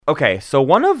Okay, so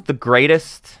one of the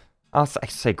greatest, I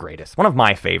say greatest, one of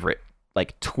my favorite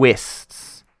like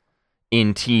twists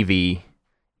in TV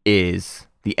is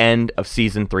the end of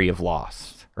season 3 of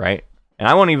Lost, right? And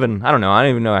I don't even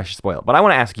know I should spoil it, but I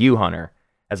want to ask you, Hunter,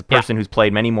 as a person who's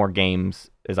played many more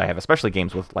games as I have, especially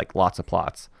games with like lots of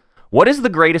plots. What is the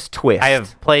greatest twist? I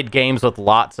have played games with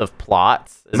lots of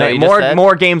plots. Is that what you more just said?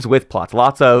 more games with plots,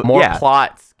 lots of more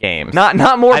plots games. Not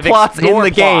more plots in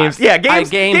the games. Yeah,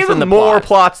 games in the more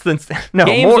plots than no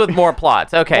games with more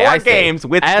plots. Okay, more I see. games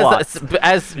with plots.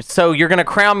 So you're gonna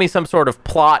crown me some sort of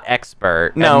plot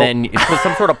expert, No. and then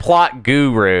some sort of plot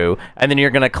guru, and then you're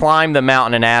gonna climb the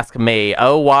mountain and ask me,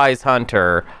 "Oh, wise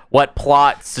hunter, what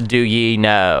plots do ye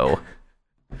know?"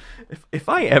 If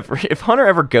Hunter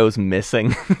ever goes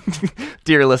missing,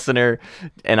 dear listener,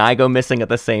 and I go missing at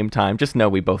the same time, just know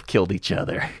we both killed each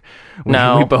other. We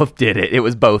both did it. It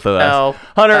was both of us. No,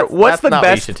 Hunter, what's that's not the what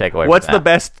you best? should take away from What's the that.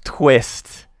 best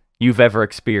twist you've ever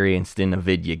experienced in a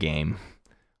video game?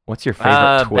 What's your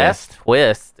favorite twist? Best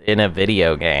twist in a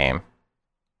video game.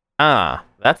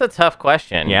 That's a tough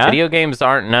question. Yeah? Video games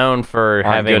aren't known for Aren't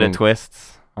having good at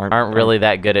twists. aren't really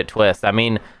that good at twists. I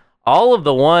mean, all of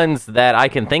the ones that I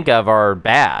can think of are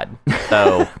bad.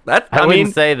 So I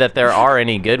wouldn't say that there are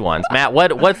any good ones. Matt,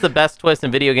 what's the best twist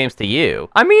in video games to you?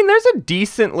 I mean, there's a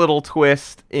decent little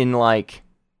twist in like,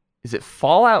 is it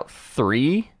Fallout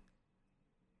 3?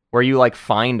 Where you like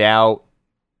find out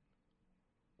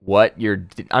what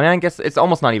I guess it's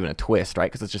almost not even a twist,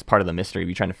 right? Because it's just part of the mystery of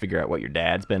you trying to figure out what your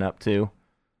dad's been up to.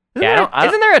 Isn't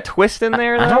there a twist in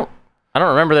there, though? I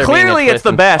don't remember there Clearly being a it's twist the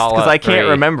in best because Fallout I can't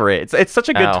 3. remember it. It's such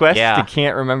a good twist yeah. you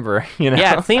can't remember, you know?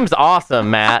 Yeah, it seems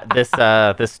awesome, Matt.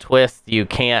 This twist you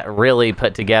can't really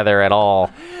put together at all.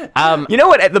 You know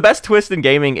what? The best twist in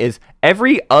gaming is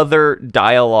every other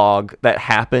dialogue that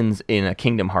happens in a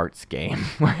Kingdom Hearts game,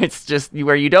 where it's just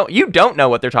where you don't know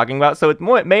what they're talking about, so it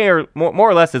may or more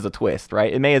or less is a twist,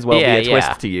 right? It may as well be a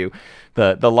twist to you.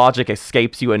 The logic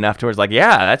escapes you enough to where it's like,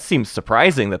 yeah, that seems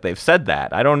surprising that they've said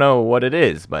that. I don't know what it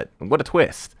is, but what a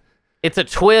twist. It's a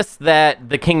twist that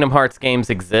the Kingdom Hearts games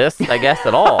exist, I guess,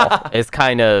 at all. That's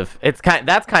kind of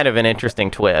an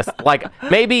interesting twist. Like,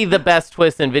 maybe the best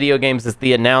twist in video games is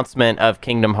the announcement of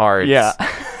Kingdom Hearts. Yeah.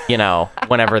 You know,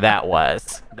 whenever that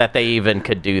was, that they even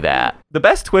could do that. The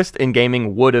best twist in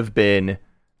gaming would have been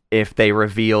if they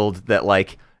revealed that,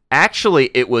 like,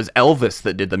 actually it was Elvis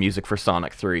that did the music for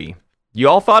Sonic 3. You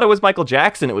all thought it was Michael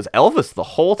Jackson. It was Elvis the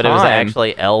whole time. But it was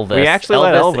actually Elvis. We actually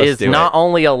let Elvis is do not it.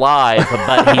 only alive,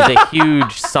 but he's a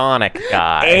huge Sonic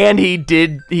guy. And he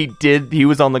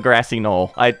was on the grassy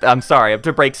knoll. I'm sorry, I have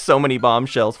to break so many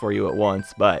bombshells for you at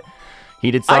once, but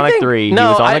he did Sonic 3. He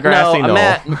was on the grassy knoll.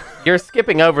 Matt, you're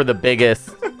skipping over the biggest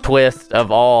twist of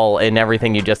all in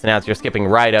everything you just announced. You're skipping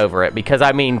right over it because,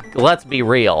 I mean, let's be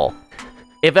real.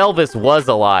 If Elvis was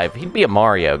alive, he'd be a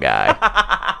Mario guy.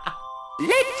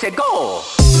 Let's go!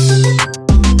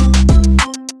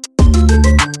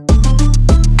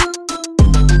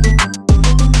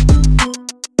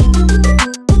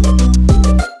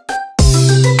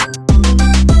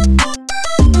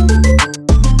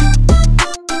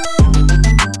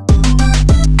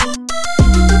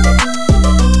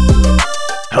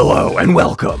 Hello and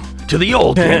welcome to the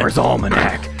Old Gamers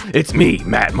Almanac. It's me,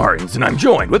 Matt Martins, and I'm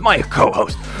joined with my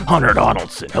co-host, Hunter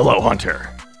Donaldson. Hello, Hunter.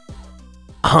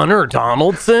 Hunter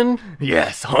Donaldson?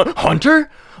 Yes, Hunter?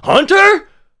 Hunter?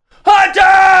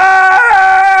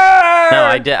 No,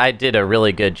 I did a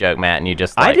really good joke, Matt, and you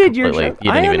just I did your completely- joke.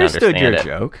 You didn't I even understood understand your it.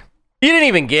 joke. You didn't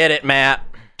even get it, Matt.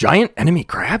 Giant enemy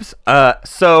crabs?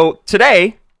 So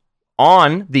today,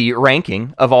 on the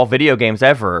ranking of all video games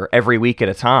ever, every week at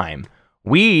a time,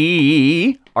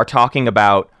 we are talking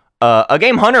about a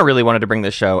game Hunter really wanted to bring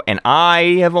this show, and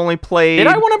I have only played... Did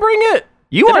I want to bring it?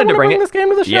 You wanted to bring it. This game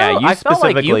to the show? Yeah, you I felt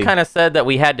like specifically. you kind of said that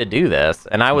we had to do this,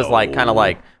 and I was kind of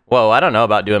like, whoa, I don't know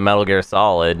about doing Metal Gear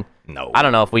Solid. No. I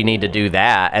don't know if we need to do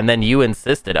that. And then you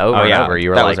insisted over Oh, and yeah, over.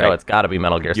 You were that like, was right. oh, it's got to be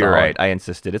Metal Gear Solid. You're right. I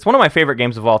insisted. It's one of my favorite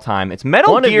games of all time. It's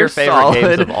Metal One of Gear your favorite Solid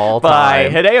games of all by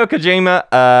time. Hideo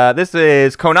Kojima. This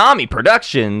is Konami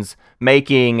Productions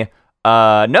making,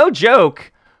 no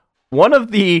joke, one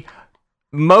of the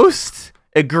most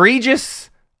egregious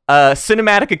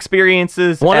cinematic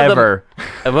experiences ever.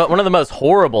 One of the most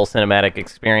horrible cinematic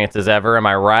experiences ever. Am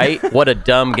I right? What a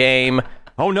dumb game.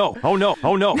 Oh no, oh no,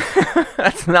 oh no.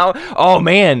 That's not. Oh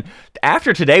man!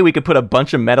 After today, we could put a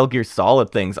bunch of Metal Gear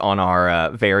Solid things on our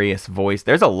various voice.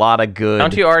 There's a lot of good.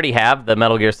 Don't you already have the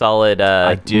Metal Gear Solid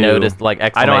I do. noticed like I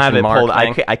exclamation don't have it mark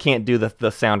pulled. thing? I can't do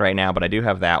the sound right now, but I do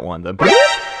have that one.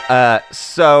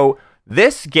 So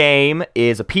This game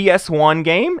is a PS1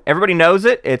 game. Everybody knows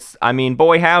it.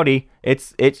 Boy howdy,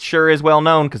 it sure is well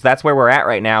known because that's where we're at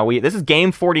right now. This is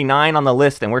game 49 on the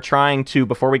list, and we're trying to,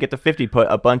 before we get to 50, put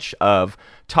a bunch of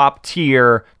top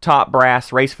tier, top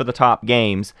brass, race for the top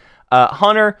games.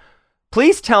 Hunter,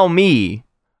 please tell me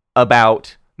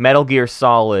about Metal Gear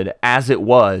Solid as it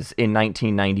was in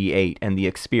 1998 and the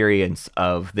experience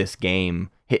of this game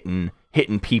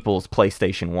hitting people's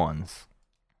PlayStation 1s.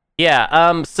 Yeah,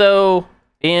 I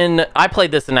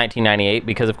played this in 1998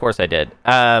 because of course I did.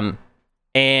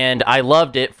 And I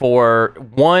loved it for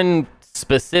one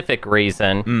specific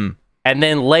reason, and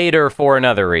then later for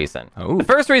another reason. Oh. The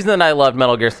first reason that I loved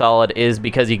Metal Gear Solid is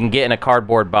because you can get in a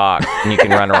cardboard box and you can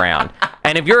run around.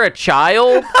 And if you're a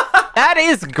child, that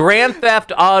is Grand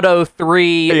Theft Auto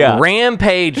 3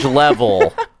 Rampage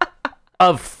level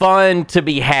of fun to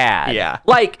be had. Yeah.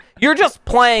 Like, you're just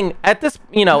playing at this,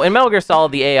 in Metal Gear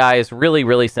Solid, the AI is really,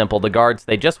 really simple. The guards,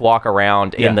 they just walk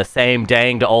around in the same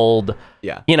danged old,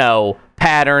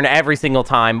 pattern every single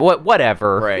time.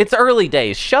 Whatever. Right. It's early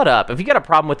days. Shut up. If you got a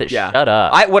problem with it, shut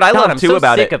up. What I love I'm too so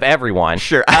about sick it. of everyone.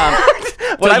 Sure.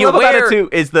 What I love about it too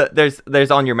is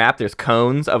there's on your map there's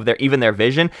cones of their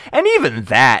vision, and even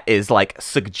that is like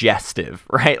suggestive,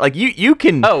 right? Like you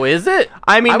can. Oh, is it?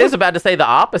 I mean, I was about to say the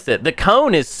opposite. The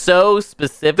cone is so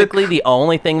specifically the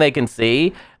only thing they can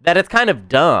see that it's kind of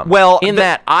dumb. Well,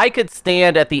 that I could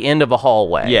stand at the end of a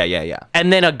hallway. Yeah.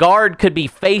 And then a guard could be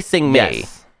facing me.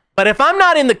 Yes. But if I'm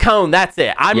not in the cone, that's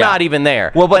it. I'm not even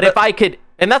there. Well, but if I could,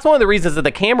 and that's one of the reasons that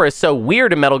the camera is so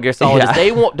weird in Metal Gear Solid, is they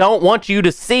don't want you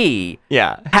to see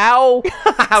how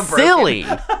silly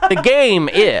the game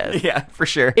is. Yeah, for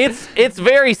sure. It's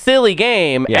very silly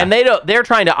game, and they're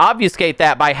trying to obfuscate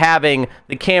that by having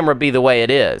the camera be the way it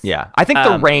is. Yeah, I think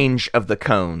the range of the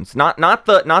cones, not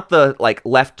the like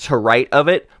left to right of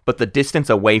it, but the distance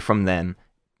away from them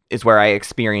is where I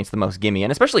experience the most gimme.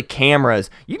 And especially cameras,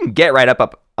 you can get right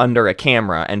up under a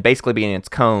camera and basically be in its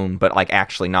cone, but like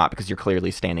actually not because you're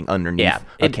clearly standing underneath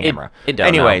a camera. It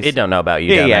don't know about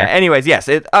you. Yeah. Anyways, yes,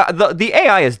 the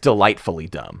AI is delightfully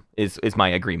dumb. Is my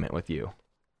agreement with you?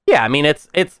 Yeah, I mean it's.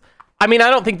 I mean, I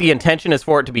don't think the intention is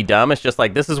for it to be dumb. It's just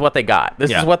like this is what they got.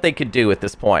 This is what they could do at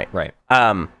this point. Right.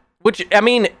 Which I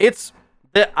mean, it's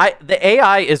the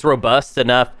AI is robust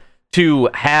enough to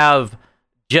have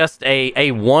just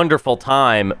a wonderful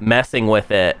time messing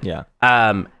with it. Yeah.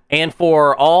 And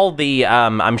for all the,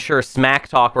 I'm sure, smack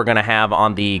talk we're going to have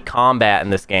on the combat in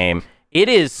this game, it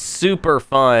is super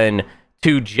fun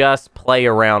to just play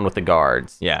around with the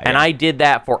guards. Yeah. And I did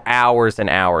that for hours and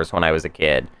hours when I was a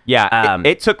kid. Yeah.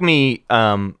 It took me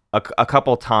a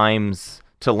couple times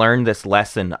to learn this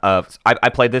lesson of I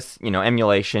played this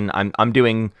emulation. I'm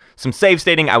doing some save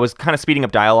stating. I was kind of speeding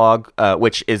up dialogue,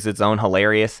 which is its own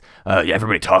hilarious.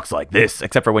 Everybody talks like this,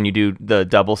 except for when you do the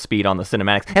double speed on the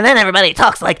cinematics, and then everybody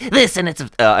talks like this, and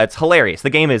it's hilarious. The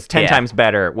game is 10 times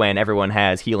better when everyone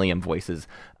has helium voices.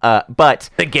 But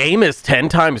the game is 10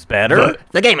 times better.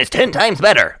 The game is 10 times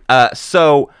better.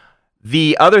 So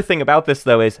the other thing about this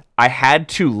though is I had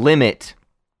to limit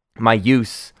my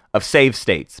use of save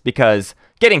states because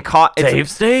getting caught. Save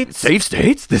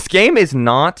states? This game is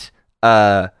not,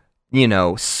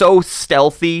 so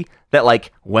stealthy that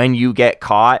like when you get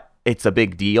caught, it's a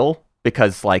big deal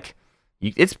because like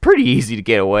it's pretty easy to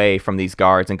get away from these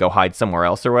guards and go hide somewhere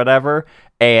else or whatever.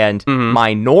 And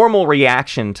my normal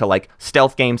reaction to like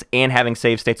stealth games and having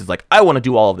save states is like, I want to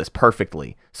do all of this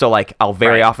perfectly. So like I'll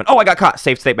very often, I got caught,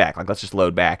 save state back. Like let's just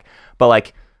load back. But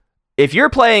like, if you're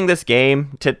playing this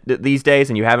game these days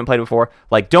and you haven't played it before,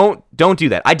 like don't do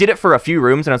that. I did it for a few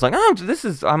rooms and I was like,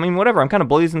 whatever. I'm kind of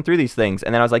blazing through these things.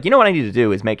 And then I was like, what I need to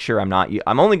do is make sure I'm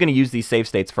only going to use these save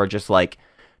states for just like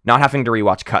not having to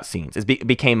rewatch cutscenes. It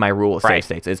became my rule of save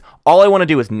states is all I want to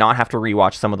do is not have to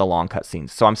rewatch some of the long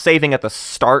cutscenes. So I'm saving at the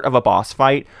start of a boss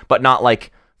fight, but not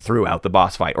like throughout the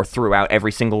boss fight or throughout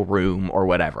every single room or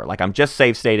whatever. Like I'm just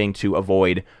save stating to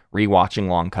avoid rewatching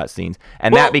long cutscenes,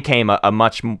 and that became a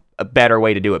much better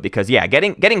way to do it because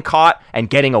getting caught and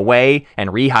getting away and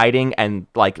rehiding and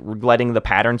like letting the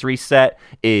patterns reset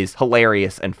is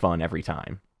hilarious and fun every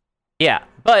time. Yeah,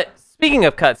 but speaking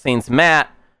of cutscenes, Matt,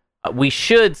 we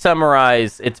should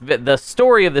summarize. The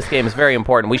story of this game is very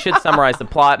important. We should summarize the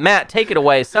plot. Matt, take it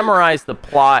away. Summarize the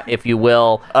plot, if you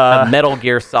will, of Metal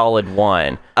Gear Solid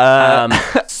 1.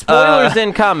 Spoilers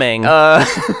incoming.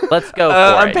 Let's go for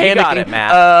I'm it. panicking. You got it,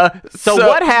 Matt. So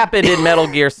what happened in Metal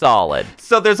Gear Solid?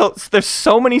 So there's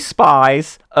so many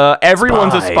spies.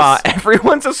 Everyone's a spy.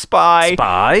 Everyone's a spy.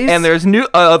 Spies? And there's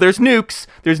nukes.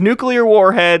 There's nuclear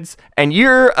warheads, and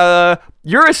you're a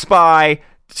spy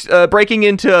breaking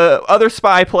into other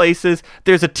spy places.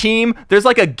 There's a team. There's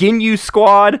like a Ginyu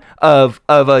squad of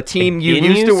a team you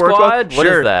used to work squad? with. What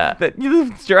is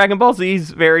that? Dragon Ball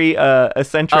Z's very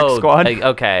eccentric squad.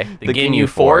 Okay. The Ginyu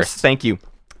Force. Thank you.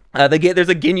 There's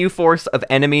a Ginyu force of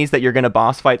enemies that you're going to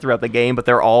boss fight throughout the game, but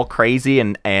they're all crazy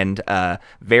and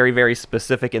very, very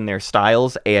specific in their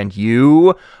styles. And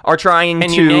you are trying to...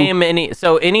 Can you name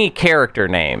any character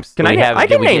names? I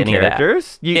can name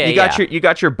characters. You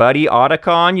got your buddy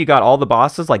Otacon. You got all the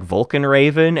bosses like Vulcan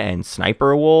Raven and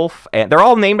Sniper Wolf. And they're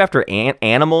all named after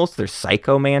animals. There's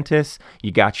Psycho Mantis.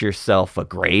 You got yourself a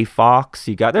Gray Fox.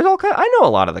 There's all kind. I know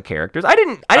a lot of the characters. I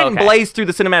didn't blaze through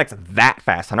the cinematics that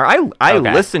fast, Hunter. I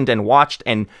listened and watched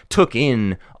and took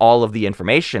in all of the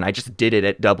information. I just did it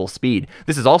at double speed.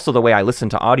 This is also the way I listen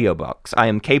to audiobooks. I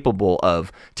am capable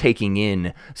of taking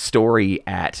in story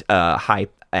at high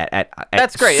at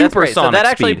That's great. supersonic So that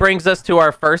actually speed. brings us to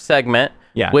our first segment,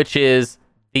 which is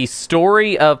the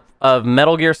story of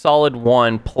Metal Gear Solid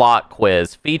 1 plot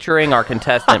quiz featuring our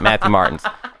contestant Matthew Martins.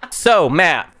 So,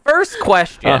 Matt, first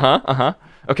question.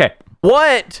 Okay.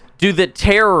 What do the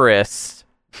terrorists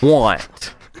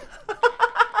want?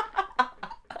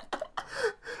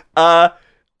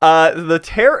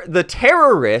 The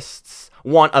terrorists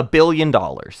want $1 billion.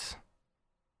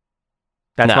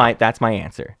 That's my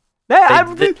answer.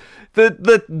 The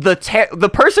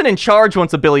person in charge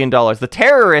wants $1 billion. The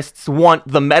terrorists want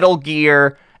the Metal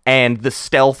Gear and the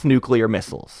stealth nuclear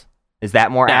missiles. Is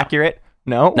that more accurate?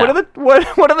 No. No.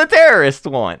 What do the terrorists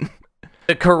want?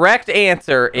 The correct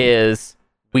answer is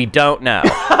we don't know.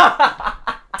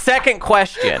 Second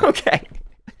question. Okay.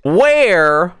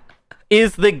 Where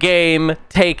is the game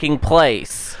taking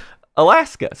place?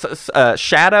 Alaska.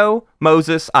 Shadow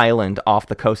Moses Island off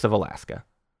the coast of Alaska.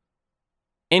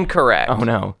 Incorrect. Oh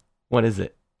no. What is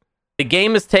it? The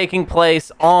game is taking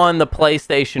place on the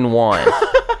PlayStation 1.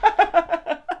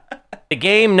 The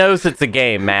game knows it's a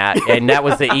game, Matt, and that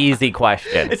was the easy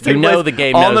question. You know the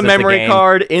game knows on the it's memory a game.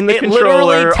 card, in the controller,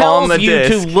 literally tells on the you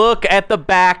disc. to look at the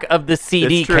back of the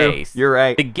CD It's true. case. You're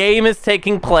right. The game is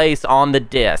taking place on the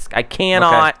disc. I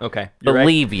cannot Okay. You're right.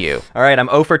 believe you. All right, I'm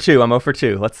 0 for 2. I'm 0 for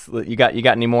 2. You got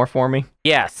any more for me?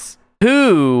 Yes.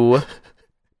 Who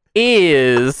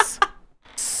is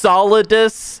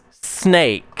Solidus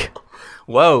Snake?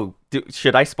 Whoa.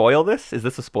 Should I spoil this? Is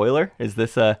this a spoiler? Is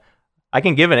this a... I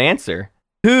can give an answer.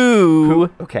 Who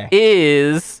Okay.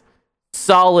 is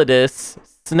Solidus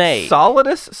Snake?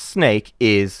 Solidus Snake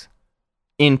is,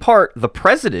 in part, the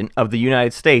president of the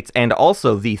United States and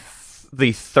also the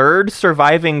third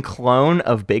surviving clone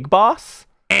of Big Boss?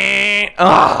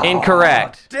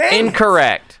 Incorrect. dang it.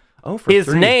 Incorrect. Oh, for His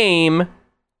 3. name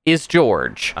is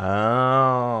George.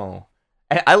 Oh.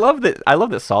 I love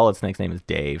that Solid Snake's name is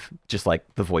Dave, just like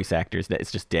the voice actors.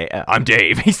 It's just Dave. I'm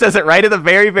Dave. He says it right at the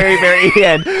very, very, very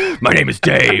end. My name is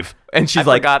Dave, and she's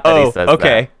like, forgot that "Oh, he says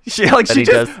okay."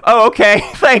 Oh, okay.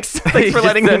 Thanks for He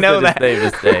letting just me know says that. his name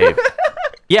is Dave.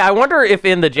 Yeah, I wonder if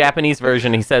in the Japanese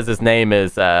version he says his name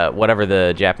is whatever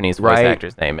the Japanese voice Right.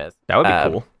 actor's name is. That would be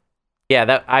cool.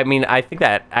 Yeah, I think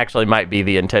that actually might be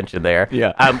the intention there.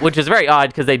 Yeah. Which is very odd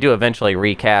because they do eventually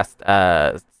recast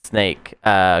Snake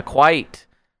quite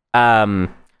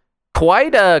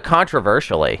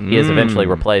controversially. He is eventually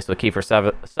replaced with Kiefer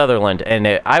Sutherland, and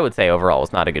I would say overall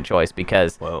was not a good choice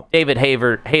because David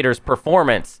Hayter's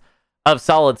performance of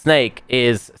Solid Snake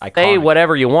is iconic. Say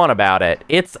whatever you want about it.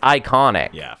 It's iconic.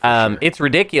 Yeah, for sure. It's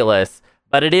ridiculous,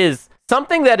 but it is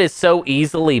something that is so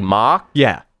easily mocked.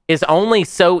 Yeah. Is only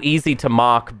so easy to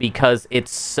mock because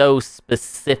it's so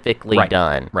specifically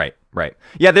done. Right.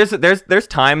 Yeah, there's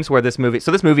times where this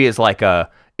movie is like a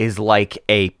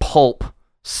pulp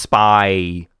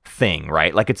spy thing,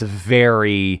 right? Like it's a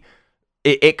very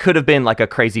it could have been like a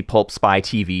crazy pulp spy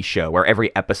TV show where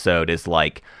every episode is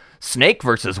like Snake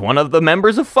versus one of the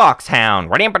members of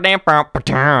Foxhound,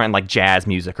 and like jazz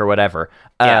music or whatever.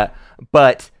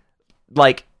 But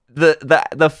like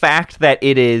the fact that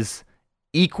it is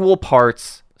equal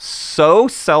parts so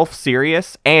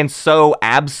self-serious and so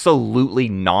absolutely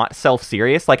not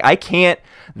self-serious. Like I can't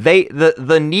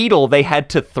the needle they had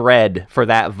to thread for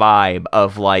that vibe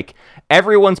of like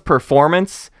everyone's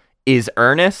performance is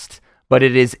earnest, but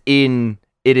it is in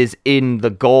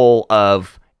the goal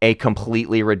of a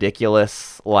completely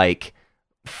ridiculous like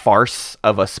farce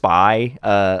of a spy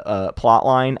plot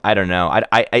line. I don't know.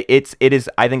 It is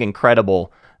I think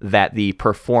incredible that the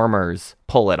performers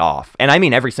pull it off. And I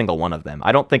mean every single one of them.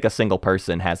 I don't think a single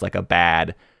person has like a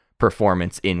bad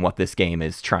performance in what this game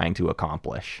is trying to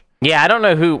accomplish. Yeah, I don't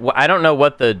know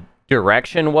what the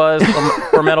direction was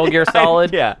for Metal Gear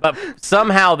Solid. Yeah. But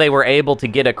somehow they were able to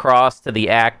get across to the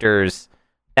actors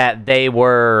that they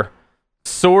were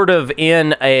sort of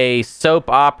in a soap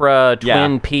opera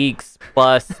Twin Peaks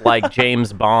plus like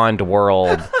James Bond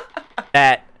world.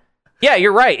 That, yeah,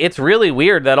 you're right. It's really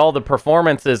weird that all the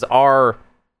performances are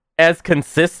as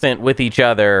consistent with each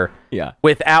other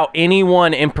without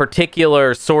anyone in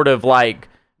particular sort of like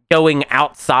going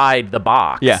outside the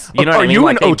box. Yeah. You know are what I mean? you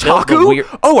Like, an they build the otaku? weird-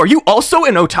 Oh, are you also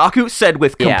an otaku? Said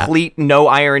with complete no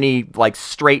irony, like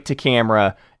straight to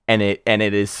camera, and it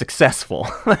is successul.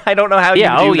 I don't know how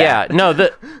you do that. No,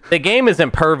 the game is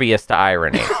impervious to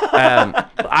irony.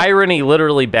 Irony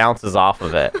literally bounces off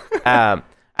of it.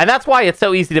 And that's why it's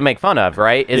so easy to make fun of,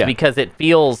 right? Is because it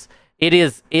feels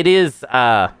it's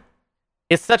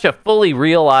such a fully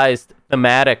realized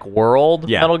thematic world,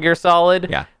 Metal Gear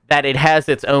Solid, that it has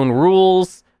its own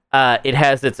rules, it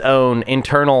has its own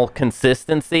internal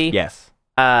consistency. Yes.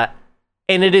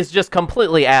 And it is just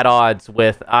completely at odds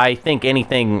with, I think,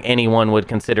 anything anyone would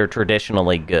consider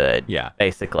traditionally good. Yeah.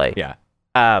 Basically. Yeah.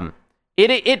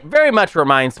 It very much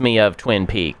reminds me of Twin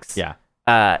Peaks. Yeah.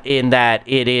 In that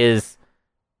it is,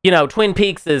 Twin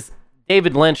Peaks is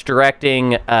David Lynch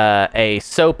directing a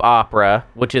soap opera,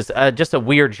 which is just a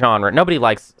weird genre. Nobody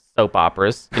likes soap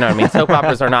operas. You know what I mean? Soap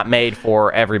operas are not made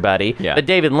for everybody. Yeah. But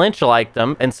David Lynch liked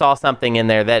them and saw something in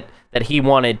there that he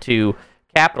wanted to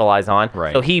capitalize on.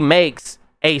 Right. So he makes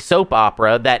a soap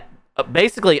opera that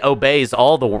basically obeys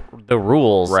all the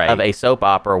rules of a soap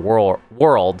opera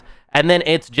world. And then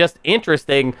it's just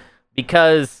interesting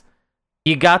because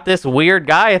you got this weird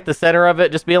guy at the center of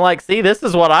it just being like, see, this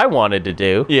is what I wanted to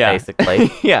do, basically.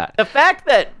 The fact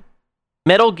that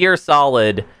Metal Gear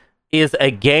Solid is a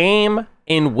game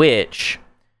in which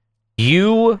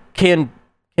you can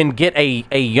get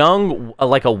a young,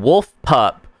 like a wolf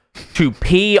pup to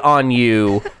pee on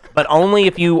you, but only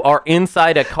if you are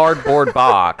inside a cardboard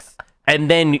box.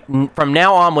 And then from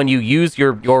now on, when you use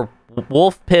your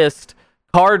wolf-pissed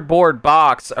cardboard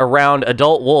box around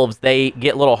adult wolves, they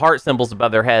get little heart symbols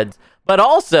above their heads. But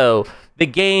also, the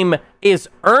game is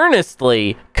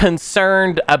earnestly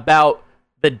concerned about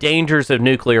the dangers of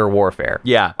nuclear warfare.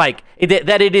 Yeah. Like,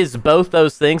 that it is both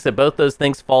those things, that both those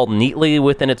things fall neatly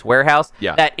within its warehouse.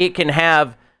 Yeah. That it can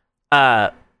have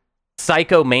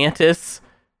Psycho Mantis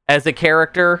as a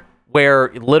character,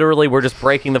 where literally we're just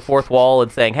breaking the fourth wall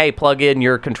and saying, hey, plug in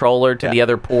your controller to the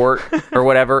other port or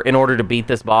whatever in order to beat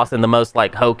this boss in the most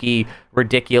like hokey,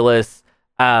 ridiculous,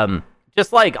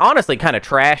 just like honestly kind of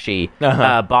trashy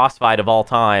boss fight of all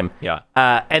time. Yeah.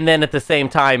 And then at the same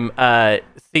time,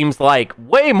 seems like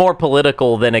way more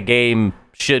political than a game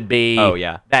should be. Oh,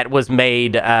 yeah. That was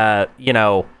made, at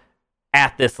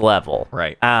this level.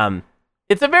 Right.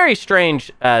 It's a very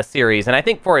strange series, and I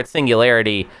think for its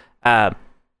singularity,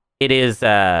 it is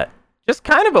just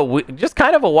kind of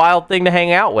a wild thing to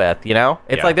hang out with.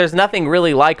 It's like there's nothing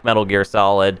really like Metal Gear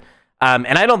Solid, and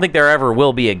I don't think there ever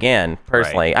will be again.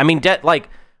 Personally, right. I mean,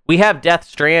 we have Death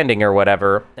Stranding or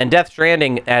whatever, and Death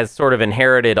Stranding has sort of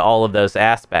inherited all of those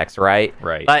aspects, right?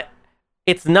 Right. But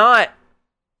it's not.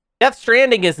 Death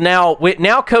Stranding is now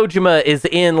Kojima is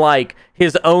in like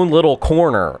his own little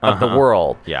corner of the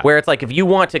world, where it's like if you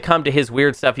want to come to his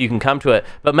weird stuff, you can come to it.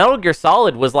 But Metal Gear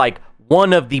Solid was like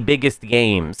one of the biggest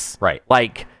games, right?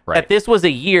 Like that this was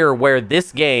a year where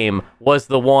this game was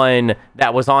the one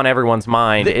that was on everyone's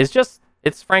mind.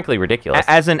 It's frankly ridiculous.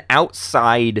 As an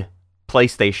outside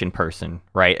PlayStation person,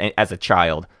 right? As a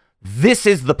child, this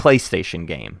is the PlayStation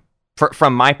game.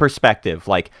 From my perspective,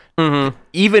 like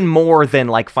even more than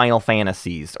like Final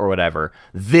Fantasies or whatever,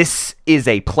 this is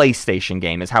a PlayStation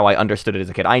game is how I understood it as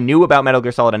a kid. I knew about Metal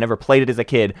Gear Solid. I never played it as a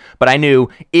kid, but I knew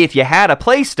if you had a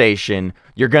PlayStation,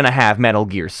 you're going to have Metal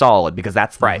Gear Solid because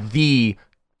that's the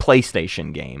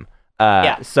PlayStation game.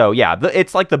 So yeah,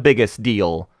 it's like the biggest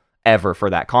deal ever for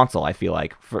that console, I feel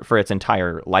like, for its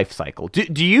entire life cycle.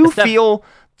 Do you feel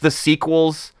the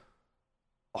sequels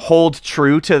hold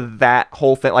true to that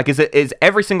whole thing? Like, is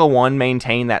every single one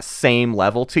maintain that same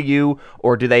level to you,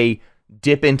 or do they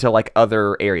dip into like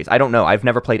other areas? I don't know. I've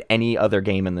never played any other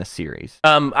game in this series.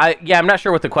 I'm not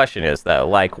sure what the question is though.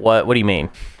 Like, what do you mean?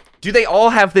 Do they all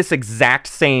have this exact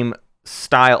same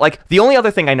style? Like, the only other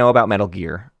thing I know about Metal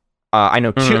Gear, I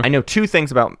know two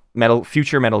things about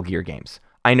future Metal Gear games.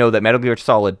 I know that Metal Gear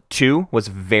Solid 2 was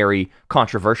very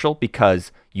controversial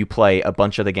because you play a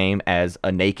bunch of the game as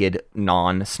a naked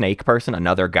non-snake person,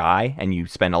 another guy, and you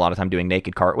spend a lot of time doing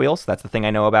naked cartwheels. That's the thing I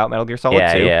know about Metal Gear Solid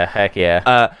 2. Yeah, heck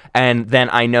yeah. And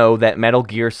then I know that Metal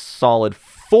Gear Solid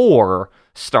 4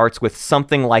 starts with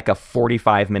something like a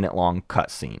 45-minute long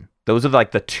cutscene. Those are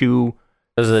like the two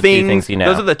things you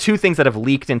know. Those are the two things that have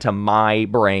leaked into my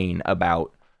brain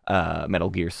about Metal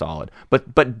Gear Solid.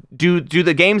 But do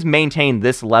the games maintain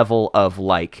this level of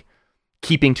like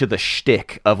keeping to the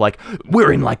shtick of like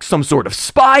we're in like some sort of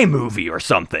spy movie or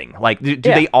something? Like do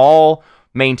they all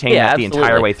maintain that the entire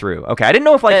absolutely. way through? Okay, I didn't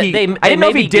know if like I didn't know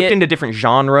if he dipped into different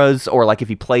genres or like if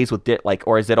he plays with like,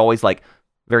 or is it always like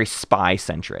very spy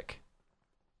centric?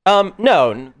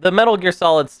 No, the Metal Gear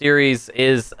Solid series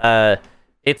is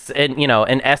it's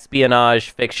an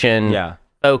espionage fiction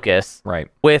focus, Right.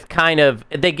 with kind of,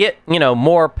 they get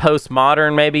more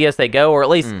postmodern maybe as they go, or at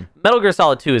least Metal Gear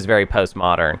Solid 2 is very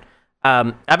postmodern.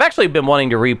 I've actually been wanting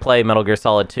to replay Metal Gear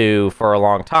Solid 2 for a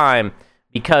long time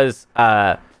because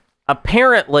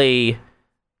apparently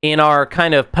in our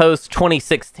kind of post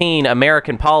 2016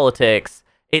 American politics,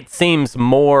 it seems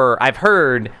more, I've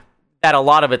heard that a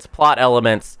lot of its plot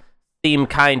elements seem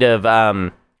kind of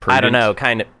I don't know,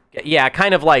 kind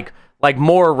of like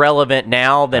more relevant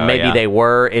now than maybe they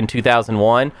were in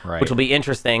 2001, which will be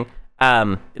interesting.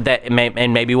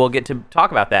 Maybe we'll get to talk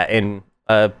about that in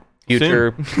a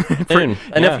future soon.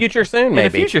 In a future soon, maybe.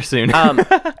 In a future soon.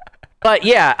 But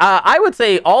yeah, I would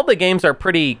say all the games are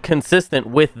pretty consistent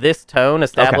with this tone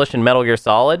established in Metal Gear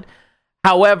Solid.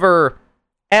 However,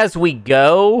 as we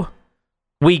go,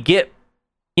 we get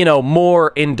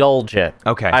more indulgent.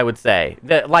 Okay. I would say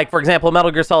that, like, for example, Metal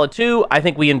Gear Solid 2, I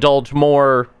think we indulge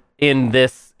more in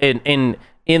this in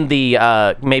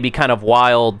the maybe kind of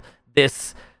wild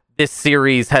this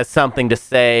series has something to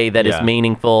say that is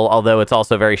meaningful, although it's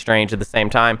also very strange at the same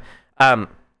time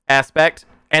aspect.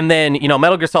 And then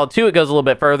Metal Gear Solid 2, it goes a little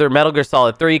bit further. Metal Gear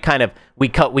Solid 3 kind of we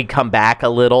come back a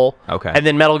little. Okay. And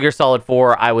then Metal Gear Solid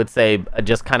 4, I would say,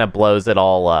 just kind of blows it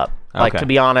all up. Like, to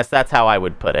be honest, that's how I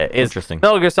would put it. Interesting.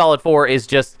 Metal Gear Solid 4 is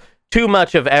just too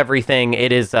much of everything.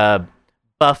 It is a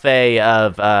buffet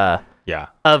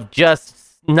of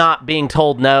just not being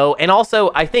told no. And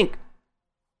also, I think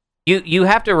you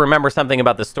have to remember something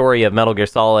about the story of Metal Gear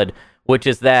Solid, which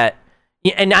is that,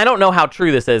 and I don't know how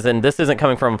true this is, and this isn't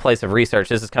coming from a place of research.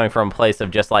 This is coming from a place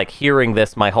of just like hearing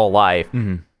this my whole life.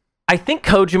 Mm-hmm. I think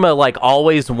Kojima like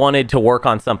always wanted to work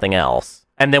on something else,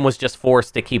 and then was just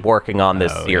forced to keep working on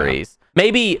this series.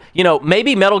 Yeah.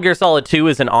 Maybe Metal Gear Solid 2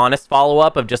 is an honest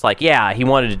follow-up of just like, yeah, he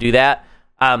wanted to do that.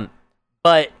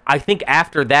 But I think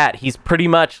after that, he's pretty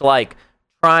much like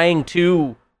trying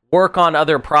to work on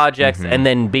other projects and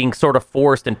then being sort of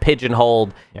forced and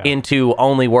pigeonholed into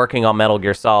only working on Metal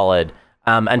Gear Solid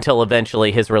until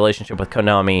eventually his relationship with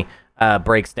Konami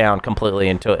breaks down completely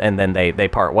and then they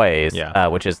part ways,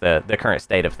 which is the current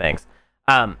state of things.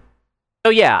 So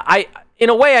yeah, in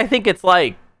a way, I think it's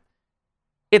like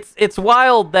it's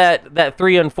wild that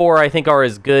 3 and 4 I think are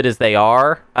as good as they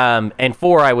are, and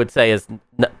 4 I would say is,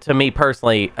 to me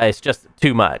personally, it's just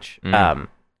too much.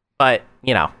 But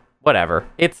whatever.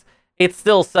 It's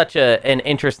still such an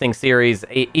interesting series,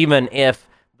 even if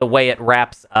the way it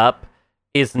wraps up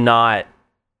is not,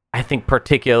 I think,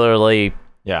 particularly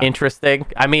interesting.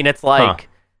 I mean, it's like,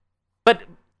 but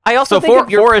I also think if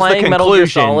you're 4 is the playing Metal Gear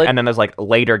conclusion, Solid, and then there's like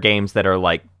later games that are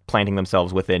like planting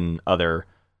themselves within other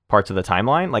parts of the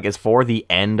timeline. Like, is 4 the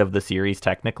end of the series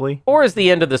technically? 4 is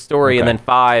the end of the story, and then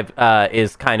 5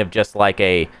 is kind of just like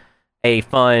a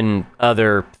fun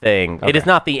other thing. It is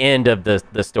not the end of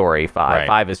the story. 5. Right.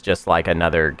 5 is just like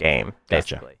another game,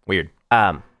 basically. Gotcha. Weird.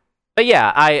 But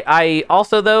yeah, I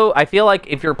also, though, I feel like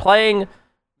if you're playing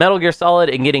Metal Gear Solid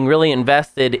and getting really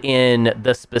invested in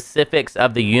the specifics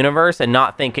of the universe and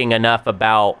not thinking enough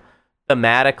about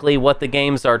thematically what the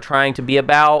games are trying to be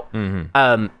about,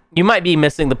 you might be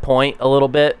missing the point a little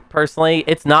bit, personally.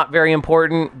 It's not very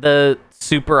important, the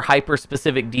super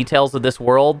hyper-specific details of this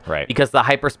world, because the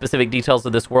hyper-specific details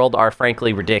of this world are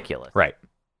frankly ridiculous. Right.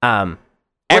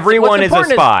 Everyone is a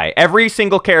spy. is Every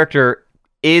single character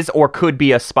is or could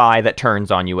be a spy that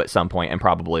turns on you at some point and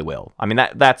probably will. I mean,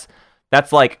 that's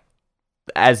like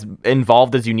as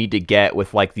involved as you need to get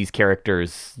with like these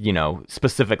characters,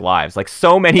 specific lives. Like,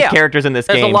 so many characters in this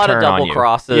game There's a lot of turn on double you.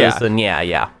 crosses, and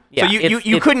So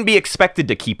you couldn't be expected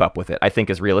to keep up with it, I think,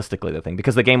 is realistically the thing,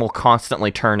 because the game will constantly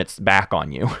turn its back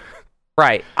on you.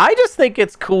 Right. I just think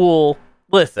it's cool.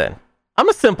 Listen, I'm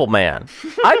a simple man.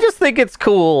 I just think it's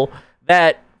cool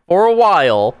that for a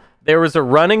while there was a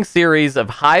running series of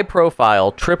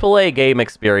high-profile AAA game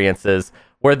experiences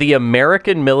where the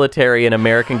American military and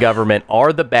American government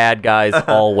are the bad guys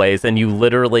always, and you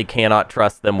literally cannot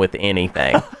trust them with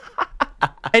anything.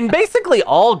 And basically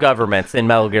all governments in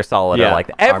Metal Gear Solid are like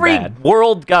that. Every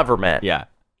world government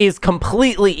is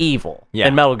completely evil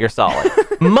in Metal Gear Solid.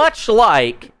 Much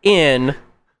like in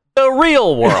the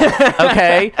real world,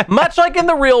 okay? Much like in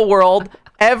the real world,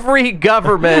 Every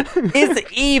government is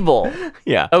evil.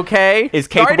 Yeah. Okay? Is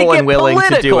Sorry to capable get and willing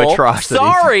to do political. atrocities.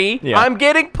 Sorry, Yeah. I'm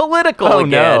getting political Oh,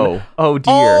 again. no. Oh,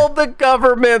 dear. All the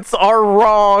governments are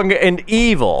wrong and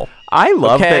evil. I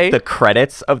love Okay. that the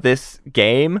credits of this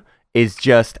game is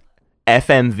just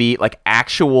FMV, like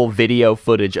actual video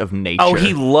footage of nature. Oh,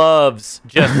 he loves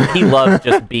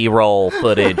just B-roll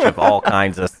footage of all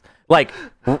kinds of like,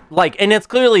 and it's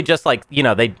clearly just like,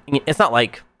 it's not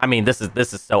like, I mean, this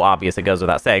is so obvious it goes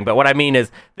without saying, but what I mean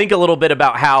is think a little bit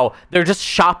about how they're just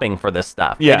shopping for this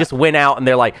stuff. Yeah. They just went out and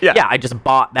they're like, yeah, I just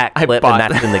bought that clip bought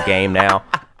and that's in the game now.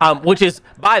 Which is,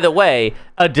 by the way,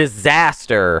 a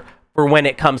disaster for when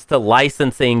it comes to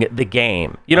licensing the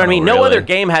game. You know what I mean? No really? other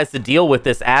game has to deal with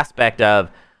this aspect of,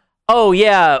 oh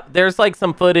yeah, there's like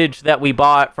some footage that we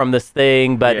bought from this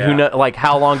thing, but who know, like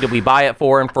how long did we buy it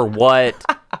for and for what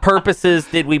purposes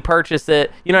did we purchase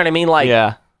it? You know what I mean? Like,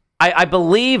 Yeah. I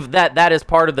believe that is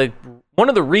part of one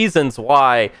of the reasons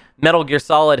why Metal Gear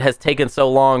Solid has taken so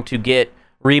long to get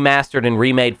remastered and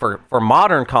remade for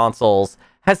modern consoles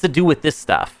has to do with this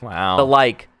stuff. Wow.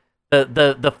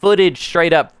 The footage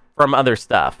straight up from other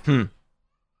stuff.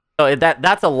 So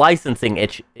that's a licensing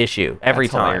issue every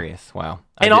That's time. hilarious. Wow.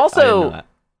 And I didn't also, know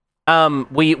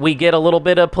that. we get a little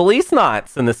bit of police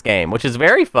knots in this game, which is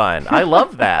very fun. I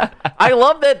love that. I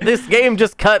love that this game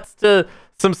just cuts to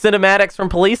some cinematics from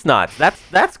police knots.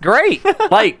 That's great.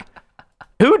 Like,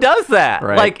 who does that?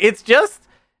 Right. Like, it's just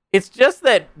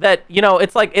that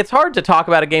it's like it's hard to talk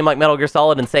about a game like Metal Gear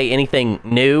Solid and say anything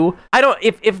new.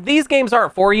 If these games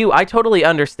aren't for you, I totally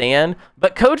understand.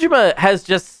 But Kojima has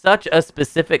just such a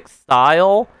specific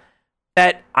style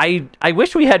that I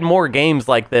wish we had more games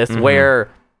like this where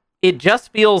it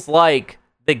just feels like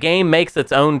the game makes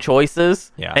its own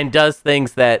choices and does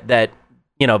things that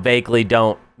vaguely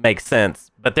don't make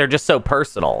sense, but they're just so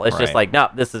personal. It's just like,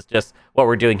 no, this is just what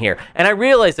we're doing here. And I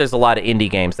realize there's a lot of indie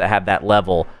games that have that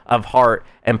level of heart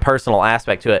and personal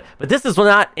aspect to it, but this is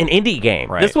not an indie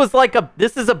game. Right. This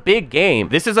is a big game.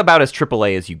 This is about as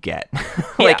AAA as you get.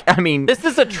 I mean, this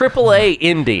is a AAA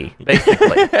indie,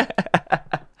 basically.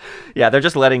 yeah, they're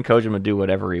just letting Kojima do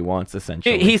whatever he wants,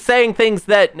 essentially. He's saying things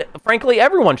that, frankly,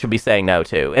 everyone should be saying no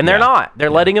to, and they're not. They're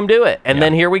letting him do it, and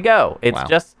then here we go. It's Wow.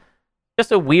 just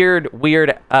a weird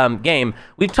game.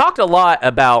 We've talked a lot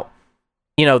about,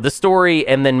 the story,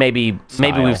 and then maybe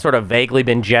we've sort of vaguely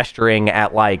been gesturing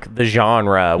at like the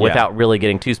genre without really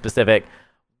getting too specific.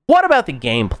 What about the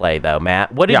gameplay, though,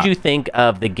 Matt? What did you think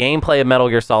of the gameplay of Metal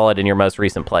Gear Solid in your most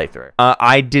recent playthrough?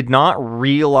 I did not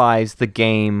realize the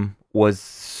game was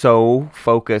so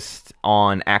focused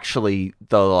on actually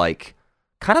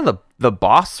the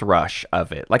boss rush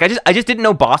of it. Like I just didn't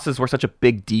know bosses were such a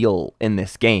big deal in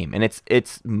this game, and it's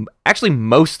actually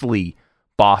mostly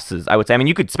bosses, I would say. I mean,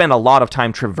 you could spend a lot of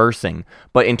time traversing,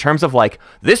 but in terms of like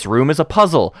this room is a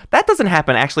puzzle, that doesn't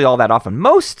happen actually all that often.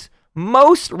 Most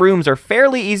rooms are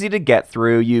fairly easy to get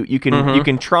through. You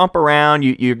can tromp around.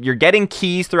 You're getting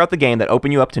keys throughout the game that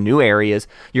open you up to new areas.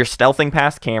 You're stealthing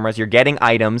past cameras. You're getting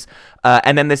items,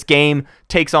 and then this game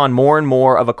takes on more and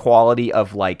more of a quality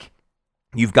of like,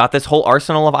 you've got this whole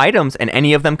arsenal of items, and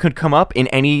any of them could come up in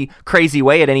any crazy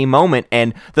way at any moment.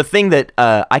 And the thing that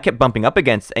I kept bumping up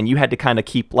against, and you had to kind of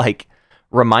keep like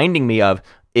reminding me of,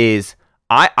 is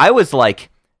I was like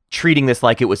treating this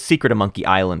like it was Secret of Monkey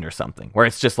Island or something, where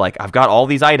it's just like, I've got all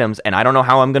these items and I don't know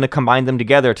how I'm going to combine them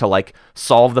together to like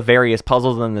solve the various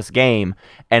puzzles in this game.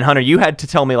 And Hunter, you had to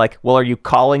tell me like, well, are you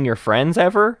calling your friends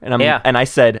ever? And and I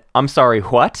said, I'm sorry,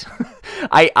 what?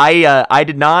 I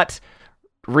did not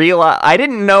realize, I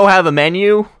didn't know how the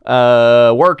menu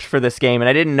worked for this game, and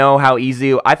I didn't know how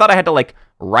easy, I thought I had to like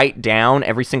write down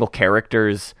every single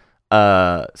character's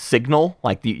signal,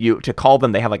 like you to call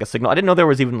them, they have like a signal. I didn't know there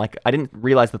was even like, I didn't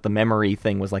realize that the memory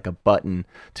thing was like a button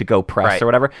to go press or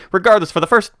whatever. Regardless, for the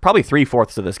first probably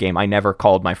 3/4 of this game, I never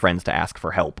called my friends to ask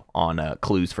for help on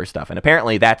clues for stuff, and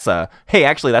apparently that's hey,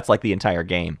 actually that's like the entire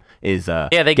game is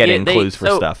getting clues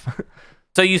for stuff.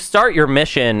 So you start your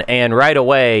mission, and right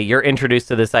away you're introduced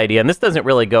to this idea, and this doesn't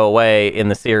really go away in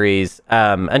the series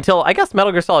until, I guess,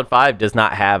 Metal Gear Solid 5 does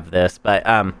not have this, but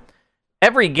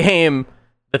every game,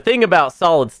 the thing about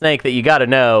Solid Snake that you got to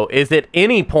know is at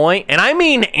any point, and I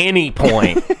mean any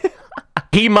point,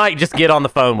 he might just get on the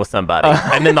phone with somebody,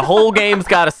 and then the whole game's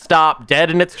got to stop dead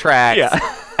in its tracks,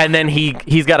 and then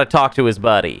he's got to talk to his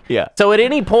buddy. So at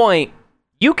any point,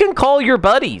 you can call your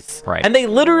buddies, and they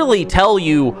literally tell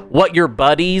you what your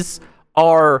buddies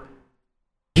are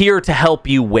here to help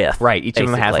you with. Each of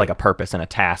them has like a purpose and a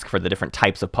task for the different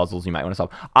types of puzzles you might want to solve.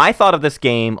 I thought of this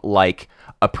game like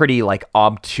a pretty like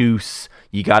obtuse,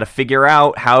 you got to figure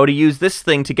out how to use this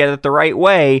thing to get it the right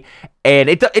way. And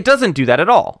it doesn't do that at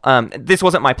all. This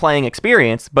wasn't my playing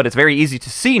experience, but it's very easy to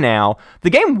see now. The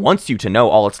game wants you to know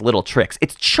all its little tricks.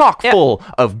 It's chock full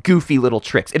of goofy little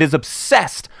tricks. It is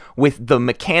obsessed with the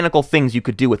mechanical things you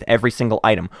could do with every single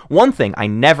item. One thing I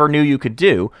never knew you could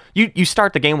do, you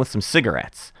start the game with some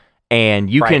cigarettes, and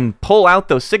you can pull out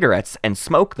those cigarettes and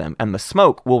smoke them, and the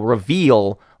smoke will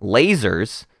reveal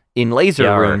lasers in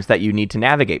laser rooms that you need to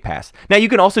navigate past. Now, you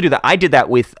can also do that. I did that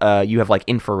with, you have like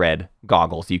infrared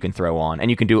goggles you can throw on, and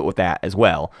you can do it with that as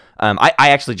well. I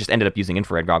actually just ended up using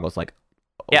infrared goggles like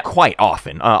quite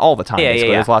often, all the time.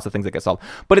 There's lots of things that get solved.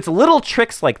 But it's little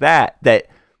tricks like that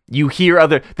you hear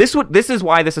other... This is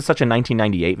why this is such a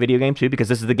 1998 video game, too, because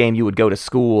this is the game you would go to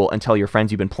school and tell your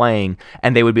friends you've been playing,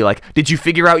 and they would be like, did you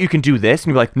figure out you can do this?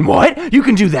 And you'd be like, what? You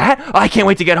can do that? Oh, I can't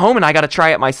wait to get home, and I got to try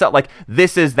it myself. Like,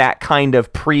 this is that kind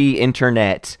of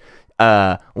pre-internet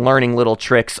learning little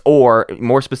tricks, or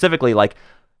more specifically, like,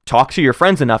 talk to your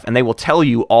friends enough, and they will tell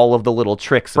you all of the little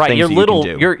tricks of things you can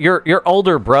do. Your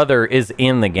older brother is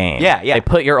in the game. Yeah. They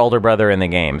put your older brother in the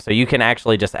game, so you can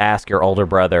actually just ask your older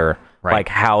brother like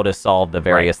how to solve the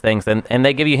various things, and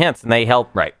they give you hints, and they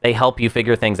help you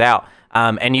figure things out.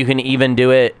 And you can even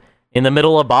do it in the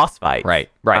middle of boss fights.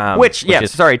 Right. Which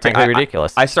is frankly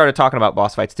ridiculous. I started talking about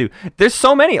boss fights too. There's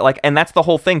so many, and that's the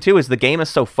whole thing too, is the game is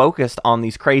so focused on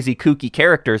these crazy kooky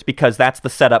characters because that's the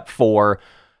setup for.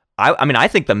 I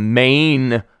think the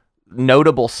main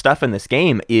notable stuff in this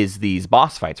game is these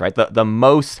boss fights, right? The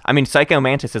most, Psycho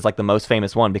Mantis is like the most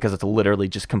famous one because it's literally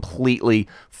just completely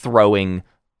throwing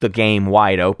the game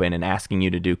wide open and asking you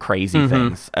to do crazy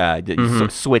things.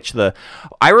 Switch the...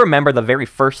 I remember the very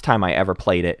first time I ever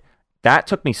played it, that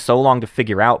took me so long to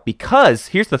figure out because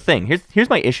here's the thing. Here's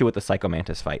my issue with the Psycho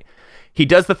Mantis fight. He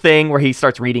does the thing where he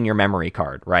starts reading your memory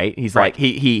card, right? He's like,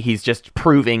 he's just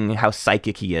proving how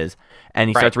psychic he is, and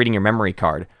he starts reading your memory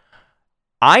card.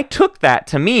 I took that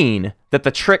to mean that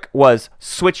the trick was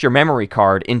switch your memory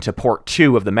card into port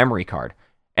 2 of the memory card.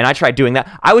 And I tried doing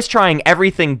that. I was trying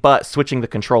everything but switching the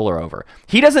controller over.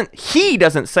 He doesn't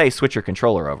say switch your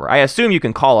controller over. I assume you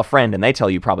can call a friend and they tell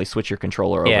you probably switch your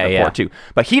controller over to port 2.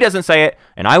 But he doesn't say it,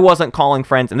 and I wasn't calling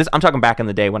friends. And this, I'm talking back in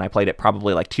the day when I played it,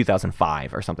 probably like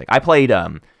 2005 or something. I played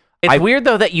It's weird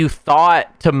though that you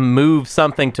thought to move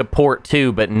something to port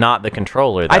 2 but not the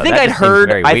controller though. I think I'd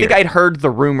heard the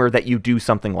rumor that you do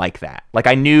something like that. Like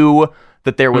I knew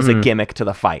that there was a gimmick to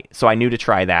the fight. So I knew to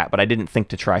try that, but I didn't think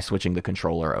to try switching the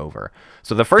controller over.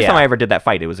 So the first time I ever did that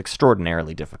fight, it was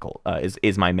extraordinarily difficult,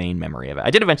 is my main memory of it.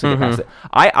 I did eventually get past it.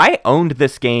 I owned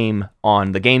this game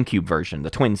on the GameCube version,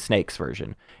 the Twin Snakes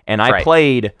version, and I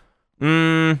played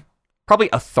probably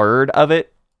a third of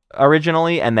it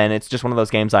originally, and then it's just one of those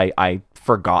games I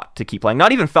forgot to keep playing.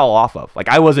 Not even fell off of. Like,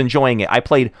 I was enjoying it. I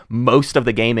played most of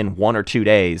the game in 1 or 2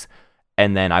 days,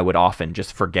 and then I would often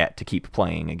just forget to keep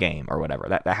playing a game or whatever.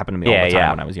 That happened to me all the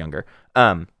time when I was younger.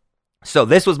 So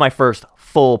this was my first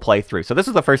full playthrough. So this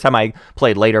was the first time I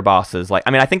played later bosses.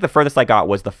 I think the furthest I got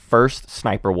was the first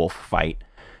Sniper Wolf fight,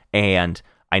 and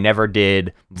I never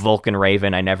did Vulcan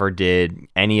Raven. I never did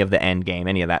any of the end game,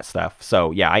 any of that stuff.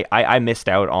 So yeah, I missed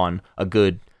out on a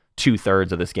good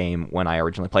 2/3 of this game when I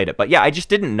originally played it. But yeah, I just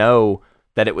didn't know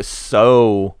that it was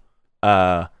so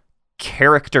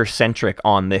character centric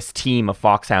on this team of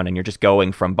Foxhound, and you're just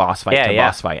going from boss fight to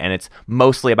boss fight, and it's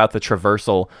mostly about the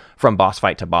traversal from boss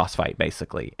fight to boss fight,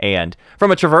 basically. And from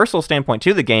a traversal standpoint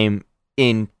too, the game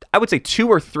in, I would say, 2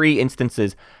 or 3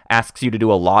 instances asks you to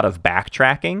do a lot of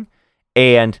backtracking,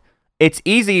 and it's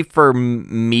easy for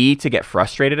me to get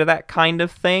frustrated at that kind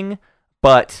of thing,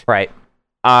 but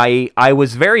I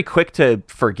was very quick to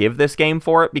forgive this game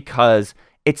for it, because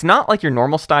it's not like your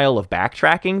normal style of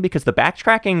backtracking, because the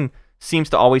backtracking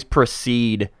seems to always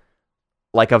precede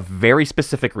like a very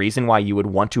specific reason why you would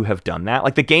want to have done that.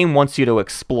 Like, the game wants you to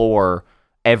explore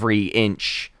every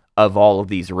inch of all of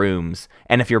these rooms,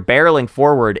 and if you're barreling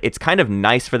forward, it's kind of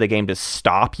nice for the game to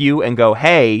stop you and go,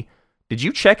 hey, did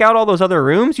you check out all those other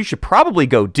rooms? You should probably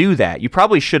go do that. You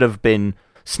probably should have been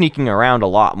sneaking around a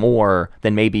lot more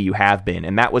than maybe you have been.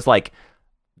 And that was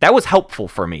helpful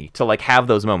for me to like have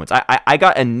those moments. I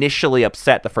got initially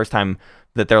upset the first time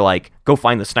that they're like, go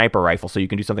find the sniper rifle so you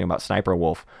can do something about Sniper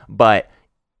Wolf. But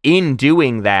in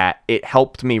doing that, it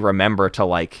helped me remember to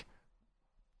like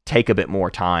take a bit more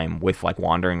time with like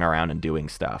wandering around and doing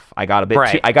stuff. I got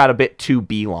a bit too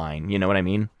beeline, you know what I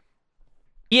mean?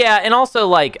 Yeah, and also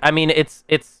like, nobody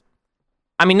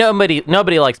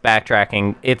likes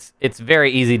backtracking. It's very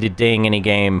easy to ding any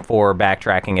game for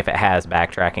backtracking if it has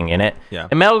backtracking in it. Yeah.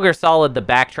 In Metal Gear Solid, the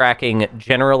backtracking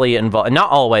generally not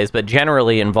always, but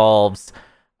generally involves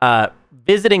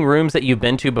visiting rooms that you've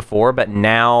been to before, but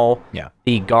now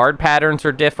the guard patterns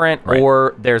are different, Right.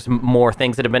 or there's more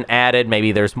things that have been added.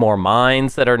 Maybe there's more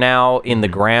mines that are now in the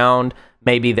ground.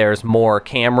 Maybe there's more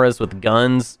cameras with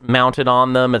guns mounted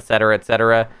on them, et cetera, et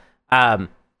cetera.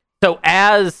 So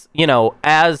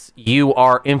as you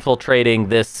are infiltrating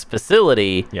this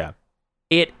facility,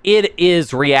 it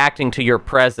is reacting to your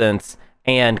presence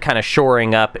and kind of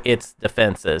shoring up its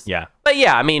defenses. Yeah. But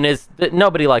yeah, I mean,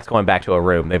 nobody likes going back to a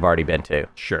room they've already been to.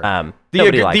 Sure.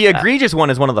 The egregious one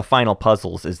is one of the final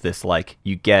puzzles. Is this like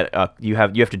you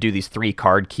have to do these 3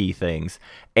 card key things,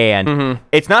 and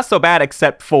it's not so bad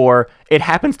except for it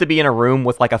happens to be in a room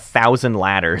with like 1,000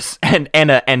 ladders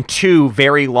and 2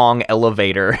 very long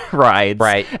elevator rides.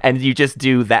 Right. And you just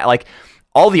do that like.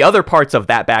 All the other parts of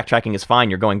that backtracking is fine.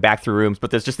 You're going back through rooms,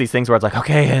 but there's just these things where it's like,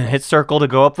 okay, and hit circle to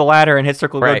go up the ladder, and hit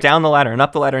circle to go down the ladder, and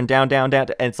up the ladder, and down.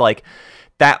 And it's like,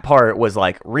 that part was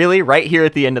like, really? Right here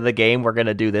at the end of the game, we're going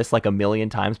to do this like a million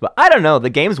times? But I don't know. The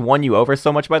game's won you over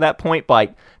so much by that point,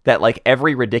 that like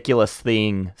every ridiculous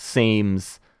thing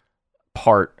seems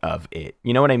part of it.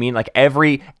 You know what I mean? Like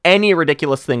any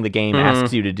ridiculous thing the game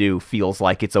asks you to do feels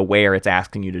like it's aware it's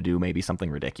asking you to do maybe something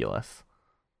ridiculous.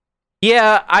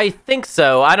 Yeah, I think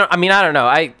so. I don't know.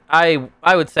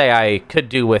 I would say I could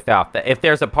do without that. If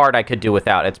there's a part I could do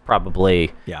without, it's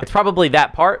probably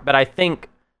that part. But I think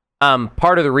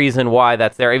part of the reason why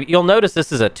that's there, you'll notice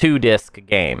this is a 2-disc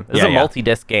game. This is a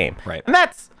multi-disc game, right? And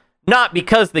that's not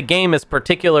because the game is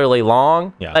particularly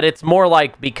long, but it's more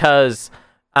like because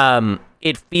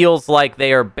it feels like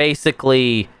they are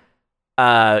basically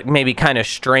maybe kind of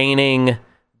straining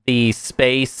the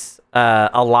space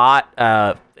a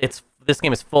lot. This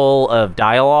game is full of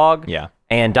dialogue. Yeah.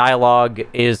 And dialogue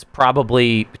and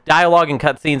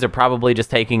cutscenes are probably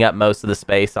just taking up most of the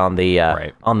space on the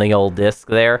on the old disc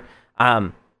there.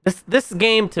 This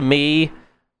game to me,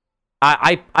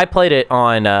 I played it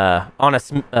on a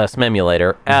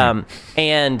Smemulator,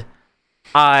 and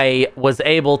I was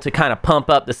able to kind of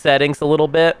pump up the settings a little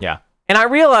bit. Yeah. And I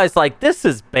realized like this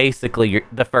is basically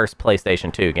the first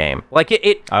PlayStation 2 game. Like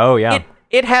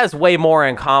it has way more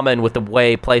in common with the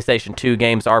way PlayStation 2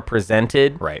 games are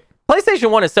presented. Right. PlayStation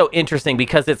 1 is so interesting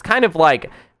because it's kind of like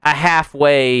a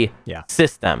halfway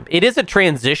system. It is a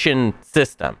transition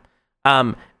system.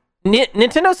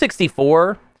 Nintendo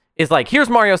 64 is like, here's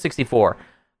Mario 64.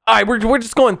 All right, we're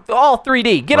just going all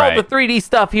 3D. Get all the 3D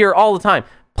stuff here all the time.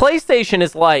 PlayStation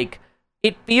is like,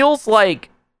 it feels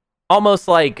like almost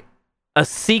like a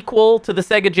sequel to the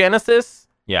Sega Genesis.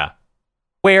 Yeah.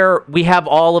 Where we have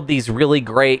all of these really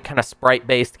great kind of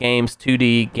sprite-based games,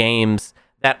 2D games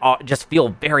that just feel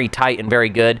very tight and very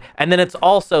good. And then it's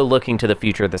also looking to the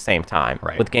future at the same time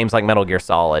with games like Metal Gear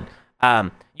Solid.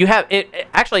 You have it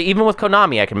actually, even with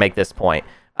Konami, I can make this point.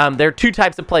 There are 2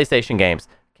 types of PlayStation games: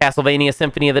 Castlevania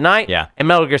Symphony of the Night and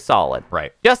Metal Gear Solid.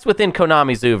 Right. Just within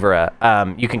Konami's oeuvre,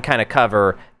 you can kind of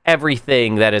cover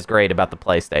everything that is great about the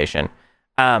PlayStation.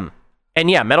 And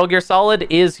yeah, Metal Gear Solid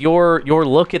is your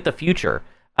look at the future.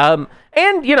 And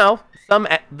you know,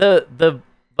 the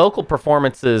vocal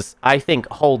performances I think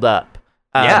hold up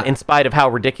in spite of how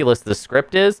ridiculous the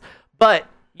script is. But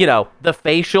you know, the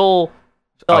facial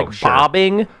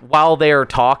bobbing while they're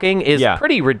talking is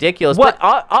pretty ridiculous. But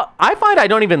I find I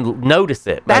don't even notice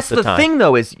it. That's most of the time. thing,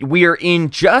 though, is we are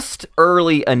in just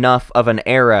early enough of an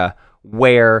era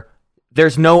where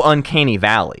there's no uncanny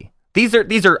valley. These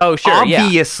are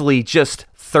obviously just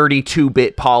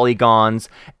 32-bit polygons,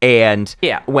 and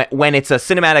when it's a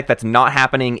cinematic that's not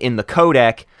happening in the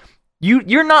codec,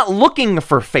 you're not looking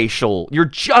for facial. You're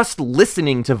just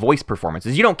listening to voice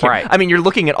performances. You don't care. Right. I mean, you're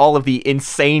looking at all of the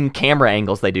insane camera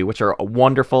angles they do, which are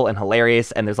wonderful and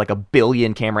hilarious, and there's like 1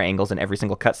 billion camera angles in every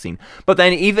single cutscene. But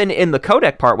then even in the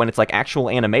codec part, when it's like actual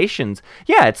animations,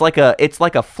 it's like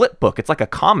a flip book. It's like a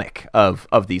comic of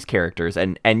these characters,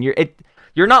 and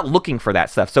you're not looking for that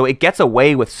stuff. So it gets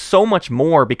away with so much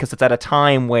more because it's at a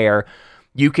time where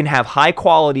you can have high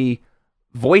quality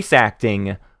voice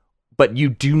acting, but you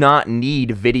do not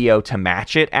need video to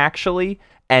match it, actually.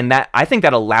 And that, I think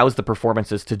that allows the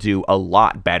performances to do a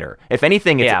lot better. If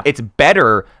anything, it's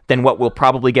better than what we'll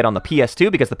probably get on the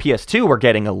PS2, because the PS2 we're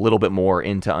getting a little bit more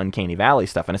into Uncanny Valley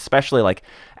stuff. And especially like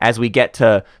as we get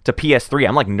to PS3,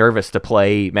 I'm like nervous to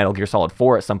play Metal Gear Solid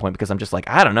 4 at some point, because I'm just like,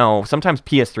 I don't know. Sometimes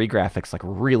PS3 graphics like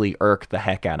really irk the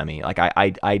heck out of me. Like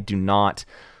I do not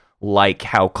like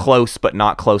how close but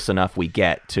not close enough we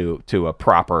get to a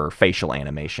proper facial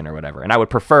animation or whatever. And I would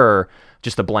prefer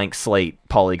just a blank slate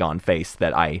polygon face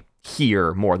that I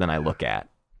hear more than I look at.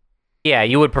 Yeah,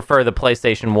 you would prefer the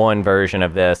PlayStation 1 version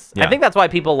of this. Yeah. I think that's why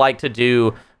people like to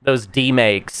do those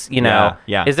demakes, you know.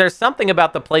 Yeah. Is there something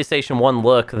about the PlayStation 1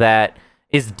 look that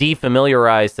is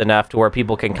defamiliarized enough to where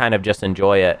people can kind of just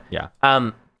enjoy it? Yeah.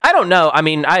 I don't know. I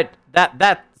mean,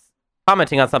 that's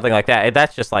commenting on something like that,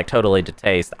 that's just like totally to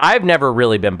taste. I've never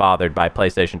really been bothered by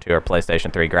PlayStation 2 or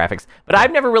PlayStation 3 graphics, but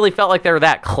I've never really felt like they were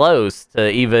that close to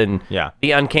even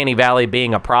the Uncanny Valley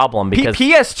being a problem, because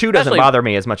PS2 doesn't bother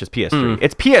me as much as PS3.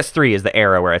 It's PS3 is the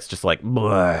era where it's just like,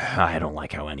 I don't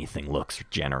like how anything looks,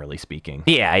 generally speaking.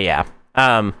 Yeah.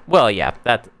 Well, yeah,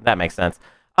 that makes sense.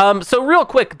 So real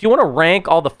quick, do you want to rank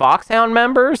all the Foxhound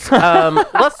members?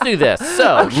 Let's do this.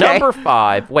 So number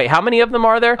 5. Wait, how many of them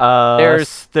are there?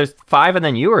 There's 5 and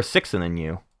then you, or 6 and then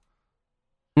you?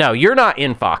 No, you're not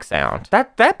in Foxhound.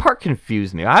 That part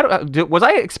confused me. Was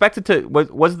I expected to?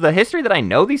 Was the history that I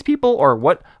know these people, or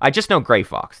what? I just know Gray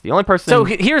Fox. The only person. So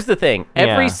here's the thing.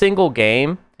 Every single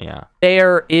game,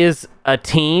 there is a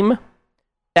team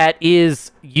that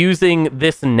is using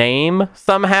this name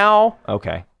somehow.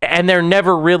 Okay. And they're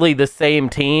never really the same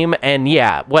team. And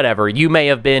yeah, whatever. You may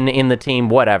have been in the team,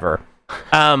 whatever.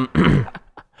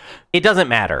 It doesn't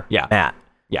matter, Matt.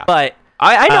 Yeah. But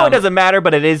I know it doesn't matter,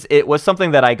 but it was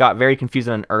something that I got very confused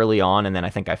on early on, and then I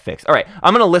think I fixed. All right,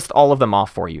 I'm going to list all of them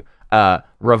off for you.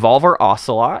 Revolver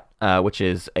Ocelot, which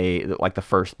is like the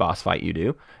first boss fight you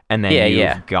do. And then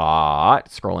you've got,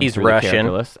 scrolling He's through Russian.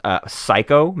 the character list,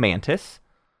 Psycho Mantis.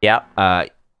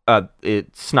 Yep.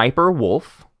 Sniper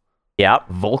Wolf. Yep.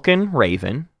 Vulcan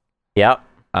Raven. Yep.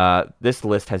 This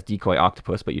list has Decoy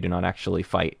Octopus, but you do not actually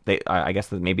fight. I guess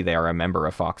that maybe they are a member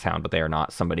of Foxhound, but they are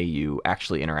not somebody you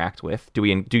actually interact with. Do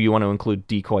you want to include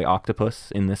Decoy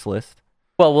Octopus in this list?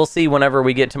 Well, we'll see whenever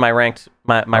we get to my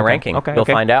ranking. Okay. We'll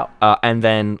find out. And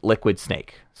then Liquid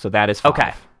Snake. So that is 5.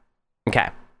 Okay.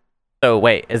 So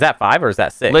wait, is that 5 or is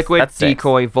that 6? Liquid, That's 6.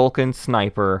 Decoy, Vulcan,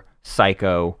 Sniper,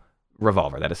 Psycho,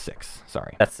 Revolver. That is 6.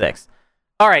 Sorry. That's 6.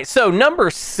 All right, so number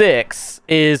 6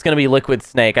 is going to be Liquid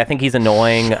Snake. I think he's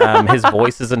annoying. His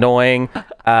voice is annoying.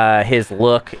 His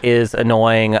look is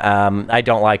annoying. I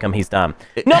don't like him. He's dumb.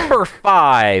 Number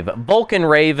 5, Vulcan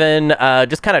Raven.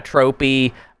 Just kind of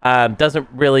tropey. Doesn't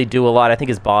really do a lot. I think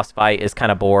his boss fight is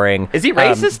kind of boring. Is he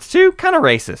racist too? Kind of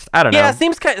racist. I don't know. Yeah,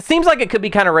 seems like it could be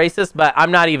kind of racist, but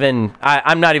I'm not even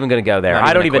going to go there.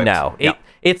 I don't even know. Yep.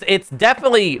 It's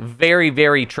definitely very,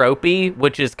 very tropey,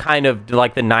 which is kind of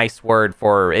like the nice word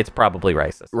for it's probably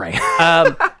racist. Right.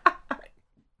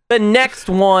 The next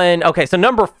one, okay, so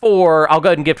number 4, I'll go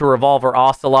ahead and give to Revolver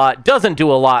Ocelot. Doesn't do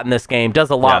a lot in this game, does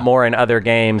a lot more in other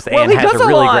games, and has a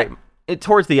really great...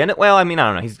 Towards the end, well, I mean,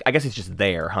 I don't know. I guess he's just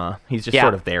there, huh? He's just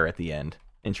sort of there at the end.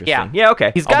 Interesting. Yeah,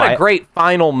 okay. He's got a great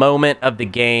final moment of the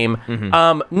game.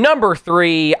 Number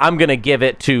 3, I'm going to give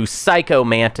it to Psycho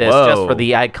Mantis, just for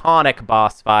the iconic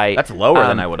boss fight. That's lower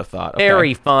than I would have thought. Okay.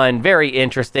 Very fun, very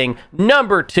interesting.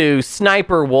 Number 2,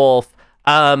 Sniper Wolf.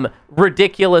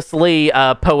 Ridiculously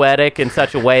poetic in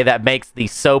such a way that makes the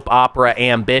soap opera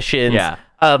ambitions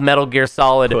of Metal Gear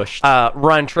Solid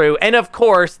run true. And of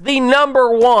course, the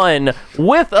number 1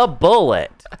 with a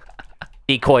bullet,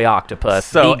 Decoy Octopus.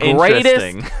 So the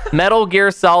greatest Metal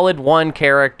Gear Solid 1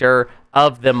 character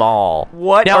of them all.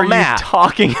 What now, are Matt, you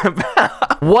talking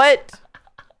about?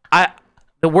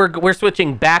 We're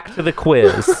switching back to the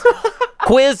quiz.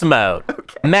 Quiz mode.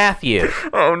 Okay. Matthew.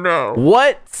 Oh no.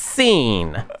 What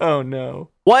scene? Oh no.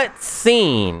 What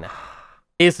scene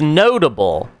is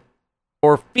notable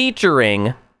for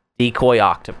featuring Decoy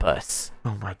Octopus?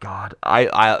 Oh my god.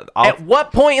 At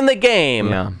what point in the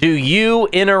game do you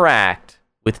interact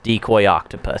with Decoy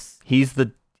Octopus? He's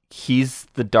the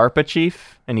DARPA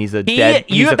chief, and he's a dead.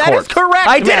 He's a that corpse. is correct.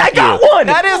 I did. Matthew. I got one.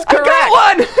 That is correct. I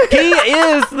got one. He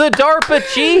is the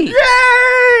DARPA chief.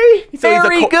 Yay! So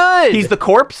Very good. He's the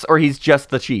corpse, or he's just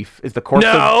the chief? Is the corpse?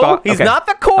 No, he's not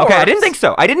the corpse. Okay, I didn't think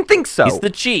so. He's the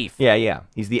chief. Yeah.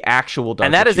 He's the actual DARPA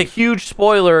and that is chief. a huge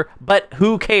spoiler, but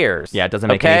who cares? Yeah, it doesn't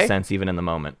make any sense even in the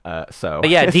moment. But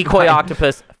yeah, Decoy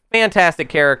Octopus, fantastic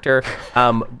character.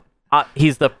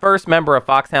 He's the first member of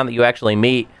Foxhound that you actually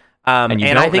meet. And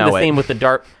I think the scene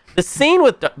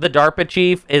with the DARPA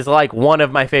chief is like one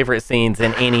of my favorite scenes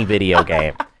in any video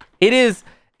game. It is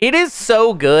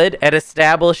so good at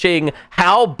establishing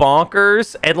how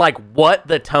bonkers and like what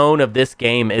the tone of this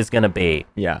game is going to be.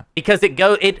 Yeah. Because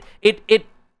it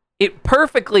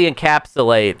perfectly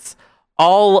encapsulates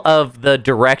all of the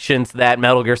directions that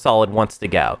Metal Gear Solid wants to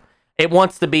go. It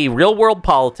wants to be real world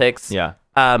politics. Yeah.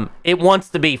 It wants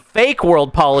to be fake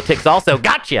world politics also.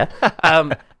 Gotcha.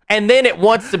 And then it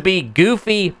wants to be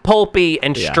goofy, pulpy,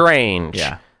 and strange.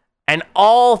 Yeah. And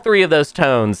all 3 of those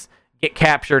tones get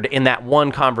captured in that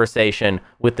one conversation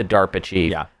with the DARPA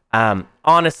chief. Yeah.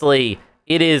 Honestly,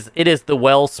 it is the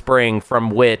wellspring from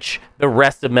which the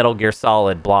rest of Metal Gear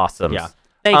Solid blossoms. Yeah.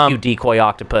 Thank you, Decoy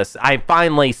Octopus. I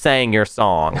finally sang your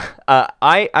song.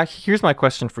 Here's my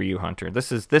question for you, Hunter.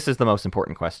 This is the most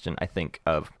important question, I think,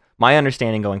 of my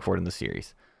understanding going forward in the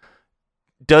series.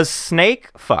 Does Snake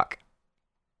fuck?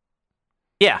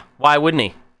 Yeah, why wouldn't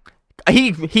he?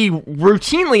 He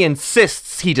routinely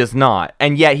insists he does not,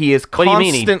 and yet he is What do you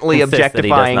mean he constantly insists that he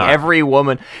does objectifying not? every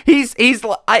woman. He's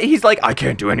like, I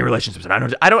can't do any relationships, and I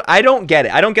don't get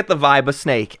it. I don't get the vibe of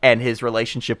Snake and his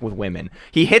relationship with women.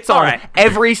 He hits on right.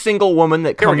 every single woman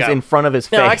that we comes go. in front of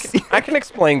his No, face. I can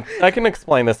explain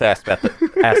this aspect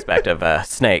of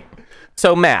Snake.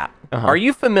 So, Matt, are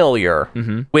you familiar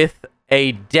with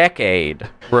a decade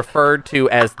referred to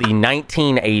as the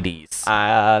 1980s?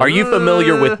 Are you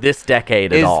familiar with this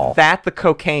decade at all? Is that the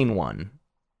cocaine one?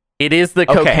 It is the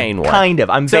cocaine one. Kind of.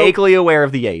 I'm So- vaguely aware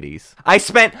of the 80s. I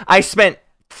spent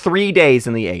 3 days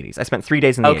in the 80s. I spent 3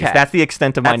 days in the 80s. That's the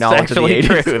extent of my knowledge of the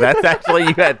 80s. True. That's actually,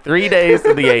 you had 3 days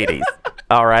in the 80s.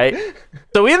 All right.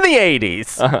 So in the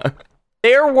 80s,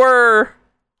 there were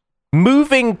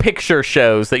moving picture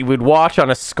shows that you would watch on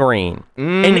a screen.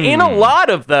 And in a lot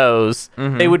of those,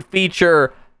 they would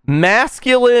feature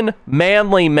masculine,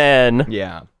 manly men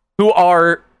Yeah. who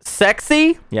are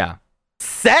sexy, Yeah.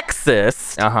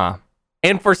 sexist, Uh-huh.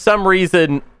 and for some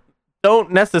reason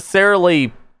don't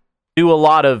necessarily do a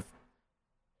lot of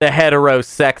the hetero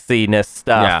sexiness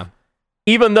stuff. Yeah.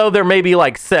 Even though they're maybe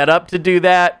like set up to do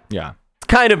that, Yeah. it's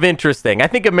kind of interesting. I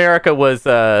think America was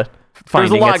there's a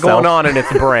Finding lot itself. going on in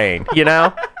its brain, you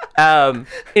know? And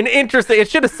interesting, it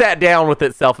should have sat down with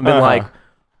itself and been like,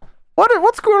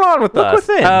 what's going on with Look us?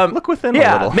 within. Look within a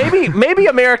Yeah, little. maybe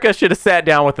America should have sat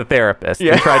down with a therapist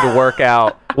and tried to work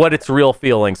out what its real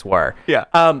feelings were. Yeah.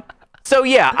 So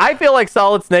yeah, I feel like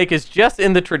Solid Snake is just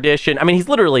in the tradition. I mean, he's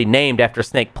literally named after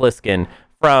Snake Plissken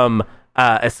from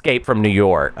Escape from New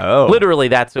York. Oh. Literally,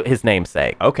 that's what his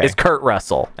namesake. Okay. Is Kurt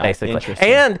Russell, basically.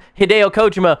 interesting. And Hideo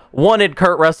Kojima wanted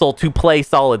Kurt Russell to play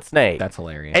Solid Snake. That's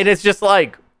hilarious. And it's just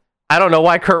like, I don't know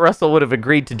why Kurt Russell would have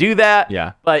agreed to do that.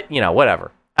 Yeah. But,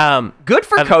 whatever. Good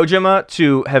for Kojima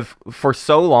to have for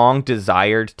so long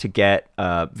desired to get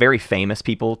very famous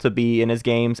people to be in his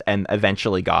games and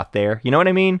eventually got there. You know what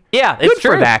I mean? Yeah, Good it's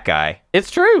for true. that guy.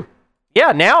 It's true.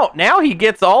 Yeah, now he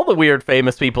gets all the weird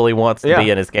famous people he wants to Yeah.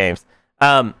 be in his games.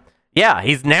 Yeah,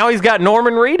 he's got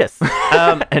Norman Reedus.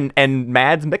 And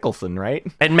Mads Mikkelsen, right?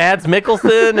 And Mads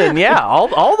Mikkelsen, and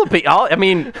all the people. I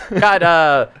mean,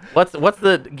 got what's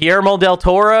the Guillermo del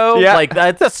Toro? Yeah. Like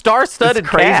it's a star-studded It's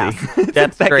crazy. cast.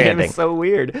 That's that game branding. is so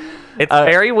weird. It's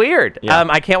very weird. yeah.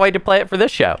 I can't wait to play it for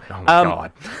this show. Oh my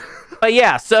god. But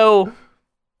yeah, so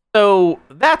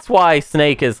that's why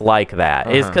Snake is like that.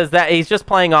 Is because that he's just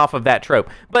playing off of that trope.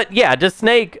 But yeah, does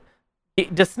Snake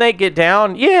get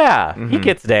down? Yeah, he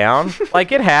gets down.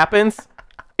 Like it happens.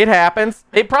 It happens.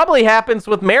 It probably happens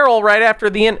with Meryl right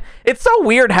after the end. It's so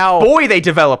weird how Boy, they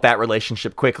develop that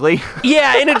relationship quickly.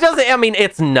 yeah, and it doesn't. I mean,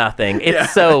 it's nothing.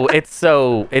 It's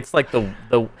it's like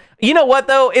the. You know what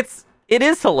though? It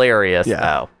is hilarious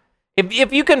though.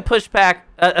 If you can push back,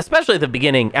 especially at the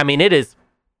beginning. I mean, it is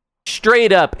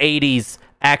straight up 80s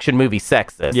action movie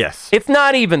sexist. Yes. It's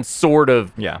not even sort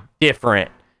of different.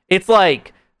 It's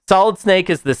like Solid Snake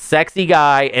is the sexy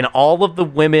guy, and all of the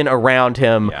women around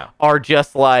him are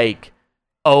just like,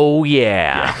 oh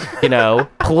yeah,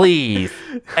 please.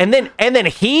 And then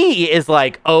he is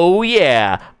like, oh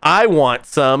yeah, I want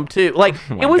some too. Like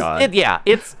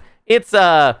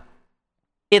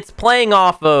it's playing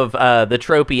off of the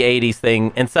tropey 80s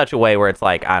thing in such a way where it's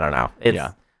like, I don't know.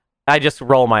 I just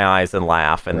roll my eyes and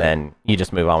laugh, and then you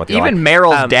just move on with your life. Even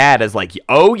Meryl's dad is like,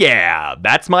 "Oh yeah,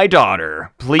 that's my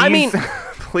daughter. Please, I mean,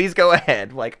 please go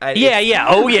ahead." Like, oh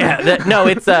yeah. That's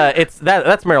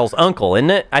Meryl's uncle, isn't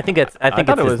it? I think it's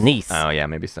his niece. Oh yeah,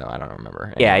 maybe so. I don't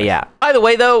remember. Yeah. By the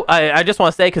way, though, I just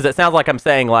want to say, because it sounds like I'm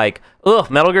saying like, ugh,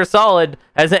 Metal Gear Solid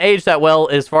hasn't aged that well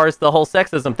as far as the whole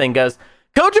sexism thing goes.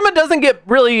 Kojima doesn't get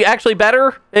really actually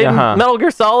better in Metal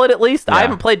Gear Solid, at least. I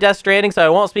haven't played Death Stranding, so I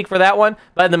won't speak for that one.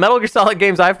 But in the Metal Gear Solid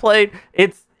games I've played,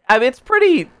 it's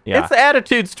pretty. Yeah. Its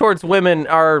attitudes towards women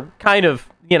are kind of,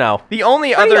 The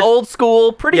only pretty other old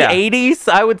school, pretty 80s,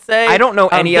 I would say. I don't know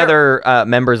any other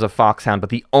members of Foxhound, but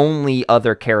the only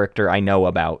other character I know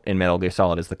about in Metal Gear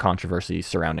Solid is the controversy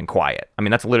surrounding Quiet. I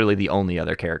mean, that's literally the only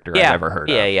other character I've ever heard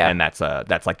of. Yeah. And that's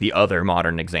like the other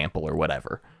modern example or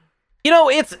whatever.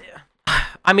 It's.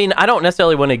 I mean, I don't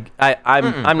necessarily want to.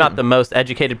 I'm not the most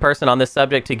educated person on this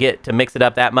subject to mix it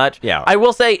up that much. Yeah. I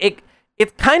will say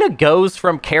it kind of goes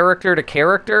from character to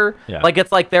character. Yeah. Like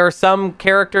it's like there are some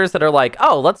characters that are like,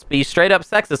 oh, let's be straight up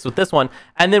sexist with this one,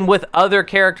 and then with other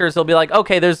characters, they'll be like,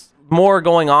 okay, there's more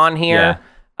going on here.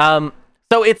 So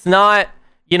it's not,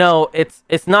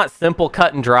 it's not simple,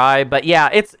 cut and dry, but yeah,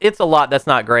 it's a lot that's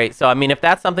not great. So I mean, if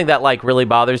that's something that like really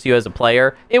bothers you as a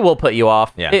player, it will put you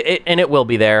off. Yeah. And it will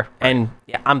be there. Right.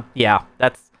 And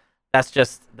that's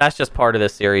just part of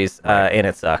this series, and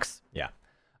it sucks. Yeah.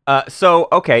 So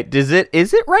okay, is it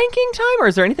ranking time, or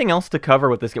is there anything else to cover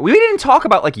with this game? We didn't talk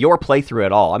about like your playthrough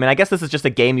at all. I mean, I guess this is just a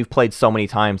game you've played so many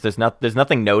times. There's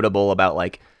nothing notable about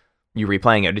like you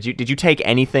replaying it. Did you take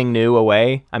anything new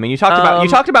away? I mean, you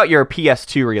talked about your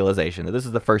PS2 realization that this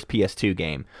is the first PS2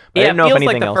 game. But I didn't know if anything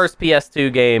else. It feels like the first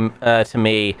PS2 game to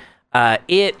me. I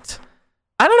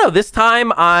don't know. This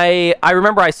time I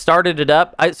remember I started it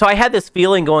up. So I had this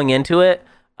feeling going into it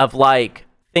of like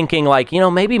thinking like,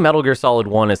 maybe Metal Gear Solid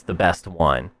 1 is the best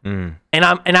one. And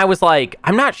I was like,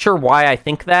 I'm not sure why I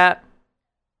think that,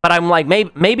 but I'm like,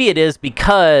 maybe it is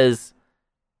because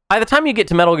by the time you get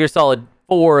to Metal Gear Solid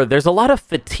 4, there's a lot of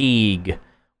fatigue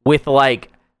with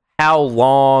like how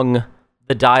long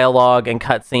the dialogue and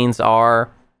cutscenes are.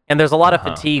 And there's a lot of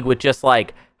fatigue with just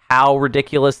like how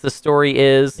ridiculous the story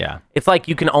is. Yeah. It's like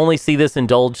you can only see this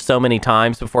indulged so many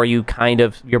times before you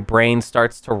your brain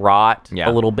starts to rot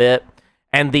a little bit.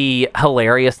 And the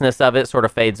hilariousness of it sort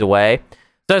of fades away.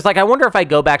 So it's like, I wonder if I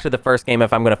go back to the first game,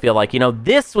 if I'm going to feel like,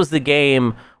 this was the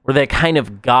game where they kind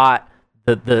of got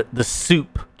the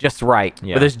soup just right.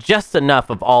 Yeah. Where there's just enough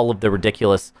of all of the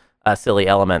ridiculous, silly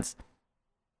elements.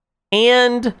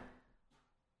 And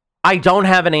I don't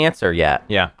have an answer yet.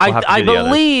 Yeah. I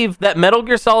believe that Metal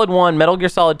Gear Solid 1, Metal Gear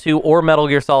Solid 2, or Metal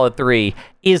Gear Solid 3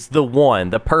 is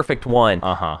the perfect one.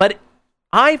 But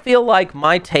I feel like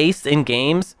my tastes in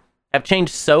games have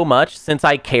changed so much since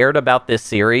I cared about this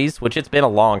series, which it's been a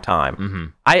long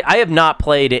time. I have not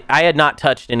played it. I had not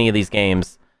touched any of these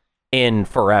games in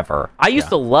forever. I used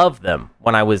to love them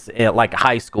when I was in like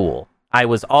high school. I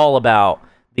was all about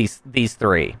these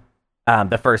three,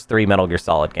 the first three Metal Gear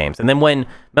Solid games. And then when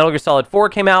Metal Gear Solid 4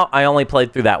 came out, I only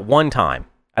played through that one time.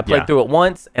 I played through it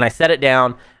once, and I set it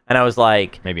down, and I was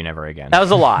like, maybe never again. That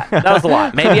was a lot.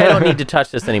 Maybe I don't need to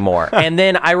touch this anymore. And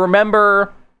then I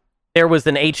remember there was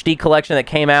an HD collection that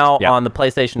came out on the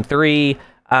PlayStation 3,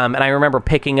 and I remember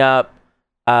picking up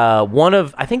one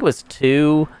of, I think it was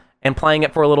 2, and playing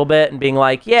it for a little bit and being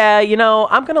like,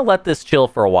 I'm going to let this chill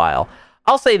for a while.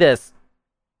 I'll say this.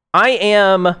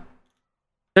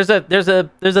 There's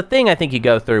a thing I think you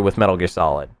go through with Metal Gear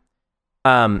Solid,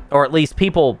 or at least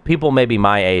people maybe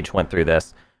my age went through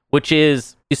this, which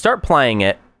is you start playing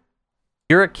it,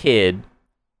 you're a kid,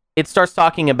 it starts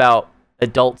talking about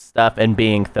adult stuff and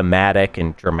being thematic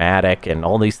and dramatic and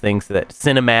all these things that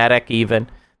cinematic, even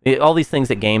all these things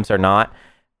that games are not,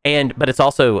 but it's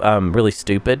also really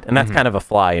stupid, and that's kind of a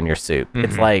fly in your soup.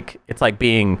 It's like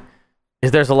being,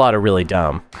 there's a lot of really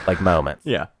dumb like moments.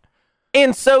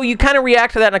 And so you kind of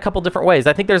react to that in a couple different ways.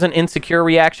 I think there's an insecure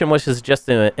reaction, which is just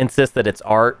to insist that it's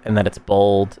art and that it's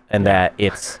bold and that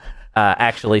it's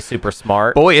actually super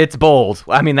smart. Boy, it's bold.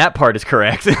 I mean, that part is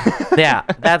correct. Yeah,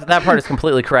 that part is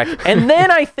completely correct. And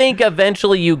then I think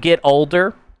eventually you get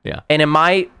older. Yeah. And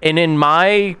in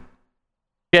my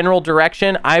general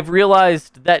direction, I've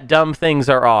realized that dumb things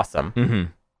are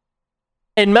awesome.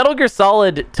 And Metal Gear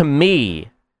Solid, to me,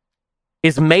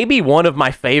 is maybe one of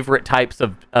my favorite types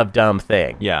of dumb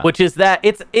thing. Yeah. Which is that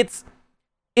it's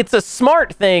a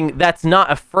smart thing that's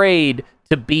not afraid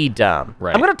to be dumb.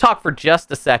 Right. I'm going to talk for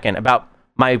just a second about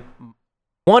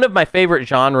one of my favorite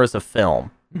genres of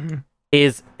film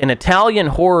is an Italian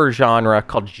horror genre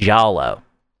called giallo.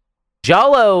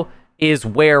 Giallo is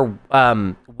where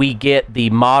we get the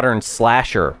modern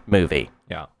slasher movie.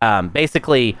 Yeah.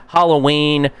 Basically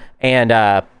Halloween and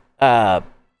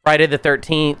Friday the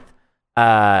 13th.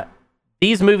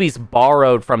 These movies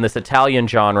borrowed from this Italian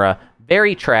genre,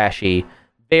 very trashy,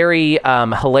 very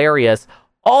hilarious,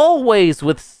 always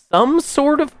with some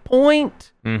sort of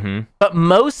point, but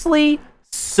mostly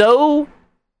so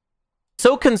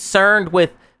concerned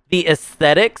with the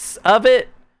aesthetics of it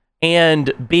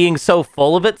and being so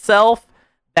full of itself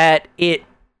that it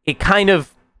kind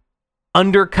of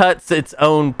undercuts its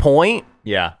own point.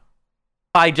 Yeah.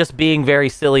 By just being very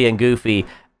silly and goofy.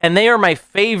 And they are my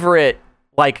favorite,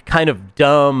 like, kind of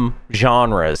dumb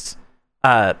genres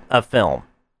of film.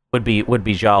 Would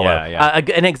be giallo. Yeah.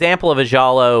 An example of a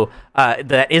giallo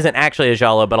that isn't actually a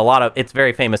giallo, but it's a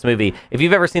very famous movie. If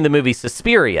you've ever seen the movie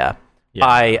Suspiria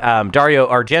by Dario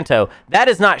Argento, that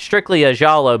is not strictly a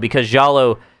giallo because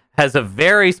giallo has a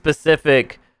very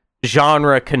specific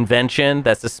genre convention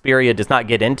that Suspiria does not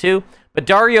get into. But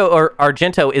Dario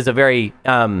Argento is a very,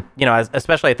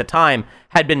 especially at the time,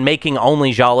 had been making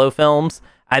only giallo films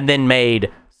and then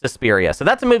made Suspiria. So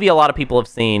that's a movie a lot of people have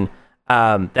seen.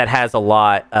 that has a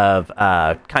lot of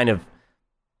kind of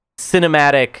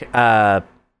cinematic.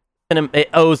 It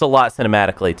owes a lot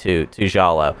cinematically to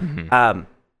Giallo.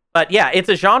 But yeah, it's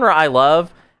a genre I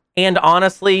love, and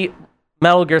honestly,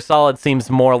 Metal Gear Solid seems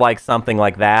more like something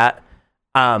like that,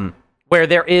 where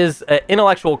there is an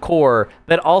intellectual core,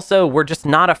 but also we're just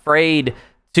not afraid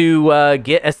to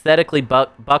get aesthetically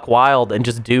buck wild and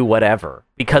just do whatever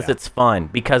because it's fun,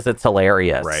 because it's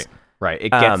hilarious. Right.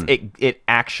 It gets it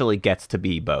actually gets to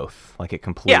be both. Like it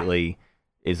completely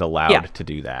is allowed to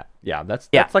do that. Yeah, that's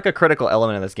like a critical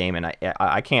element of this game, and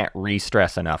I can't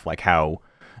re-stress enough like how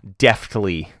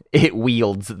deftly it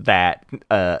wields that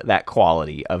that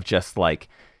quality of just like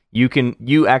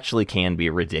you actually can be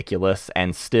ridiculous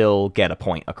and still get a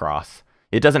point across.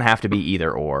 It doesn't have to be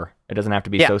either or. It doesn't have to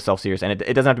be so self-serious, and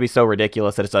it doesn't have to be so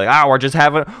ridiculous that it's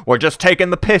like, we're just taking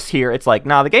the piss here. It's like,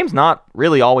 nah, the game's not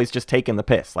really always just taking the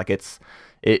piss. Like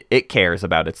it cares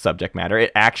about its subject matter.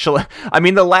 It actually, I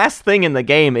mean, the last thing in the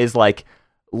game is like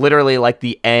literally like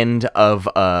the end of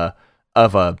a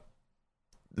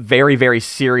very, very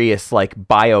serious like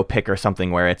biopic or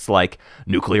something where it's like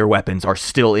nuclear weapons are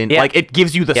still in, like it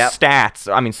gives you the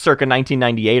stats. I mean, circa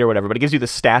 1998 or whatever, but it gives you the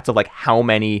stats of like how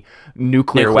many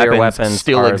nuclear weapons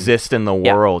still exist in the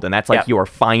world. And that's like your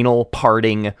final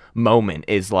parting moment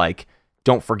is like,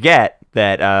 don't forget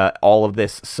that all of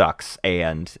this sucks.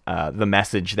 And the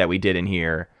message that we did in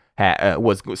here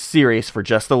was serious for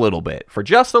just a little bit.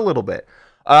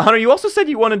 Hunter, you also said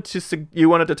you wanted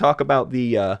to talk about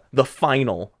the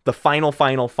final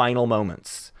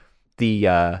moments,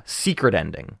 the secret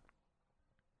ending.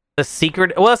 The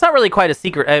secret? Well, it's not really quite a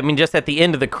secret. I mean, just at the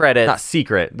end of the credits. Not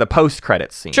secret. The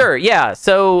post-credits scene. Sure. Yeah.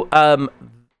 So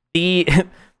the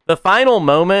final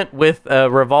moment with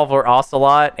Revolver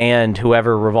Ocelot and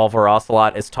whoever Revolver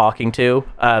Ocelot is talking to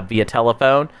via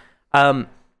telephone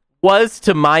was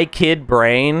to my kid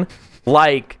brain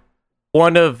like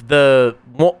one of the,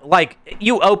 like,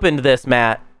 you opened this,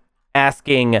 Matt,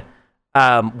 asking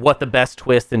what the best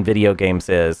twist in video games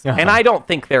is. And I don't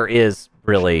think there is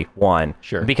really one.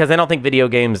 Sure. Because I don't think video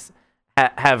games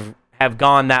have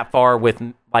gone that far with,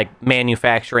 like,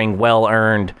 manufacturing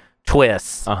well-earned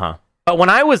twists. But when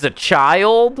I was a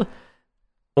child,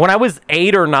 when I was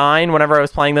 8 or 9, whenever I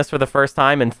was playing this for the first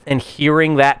time and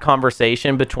hearing that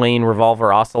conversation between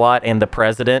Revolver Ocelot and the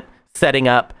president setting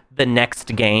up the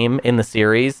next game in the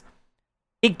series,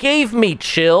 it gave me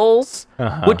chills,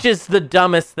 which is the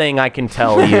dumbest thing I can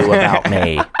tell you about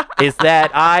me, is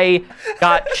that I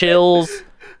got chills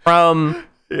from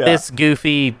this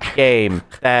goofy game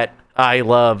that I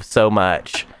love so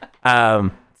much.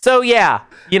 So yeah,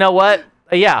 you know what?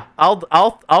 Yeah,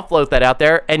 I'll float that out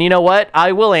there. And you know what?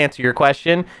 I will answer your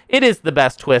question. It is the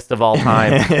best twist of all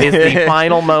time. Is the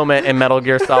final moment in Metal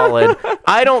Gear Solid.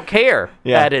 I don't care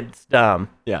that it's dumb.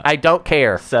 Yeah. I don't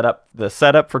care. The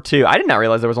setup for 2. I did not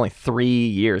realize there was only 3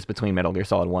 years between Metal Gear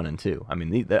Solid 1 and 2. I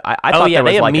mean, I thought there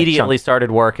was they like immediately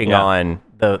started working on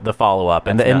the follow-up.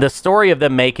 And the story of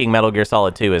them making Metal Gear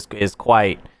Solid 2 is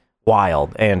quite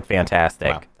wild and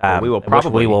fantastic. Wow.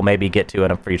 Well, we will maybe get to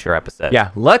in a future episode. Yeah,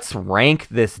 let's rank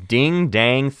this ding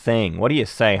dang thing. What do you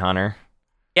say, Hunter?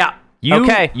 Yeah.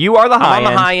 Okay. You are the high end. I'm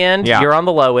on the high end. Yeah. You're on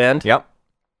the low end. Yep.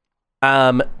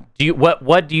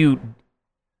 Do you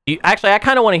actually, I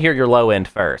kind of want to hear your low end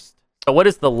first. So what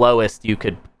is the lowest you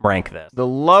could rank this? The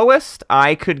lowest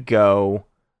I could go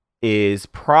is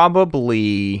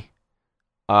probably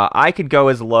I could go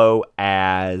as low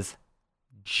as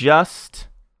just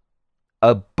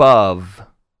above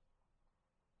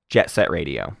Jet Set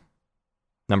Radio.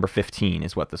 Number 15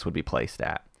 is what this would be placed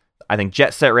at. I think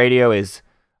Jet Set Radio is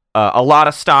a lot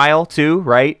of style too,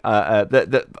 right?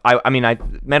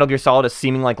 Metal Gear Solid is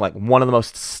seeming like one of the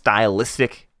most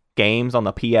stylistic games on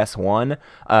the PS1.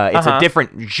 It's a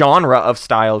different genre of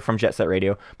style from Jet Set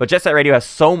Radio, but Jet Set Radio has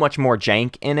so much more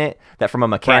jank in it that from a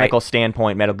mechanical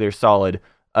standpoint, Metal Gear Solid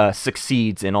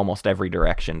succeeds in almost every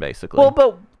direction, basically.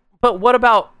 Well, but what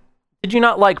about? Did you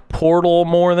not like Portal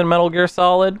more than Metal Gear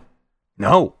Solid?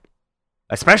 No.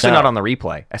 Especially not on the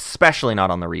replay.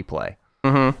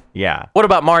 Mm-hmm. Yeah. What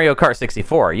about Mario Kart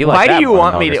 64? Why do you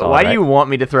want me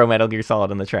to throw Metal Gear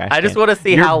Solid in the trash? I just want to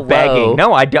see You're how begging. low.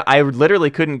 No, I literally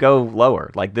couldn't go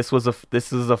lower. Like this is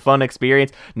a fun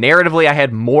experience. Narratively, I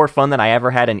had more fun than I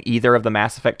ever had in either of the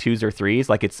Mass Effect 2s or 3s.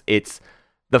 Like it's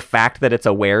the fact that it's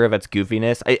aware of its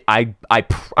goofiness. I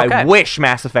wish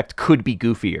Mass Effect could be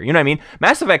goofier. You know what I mean?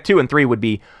 Mass Effect 2 and 3 would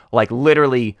be like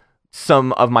literally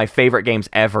some of my favorite games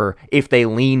ever if they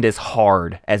leaned as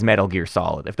hard as Metal Gear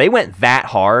Solid. If they went that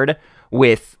hard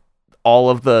with all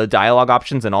of the dialogue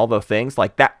options and all the things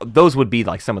like that, those would be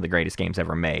like some of the greatest games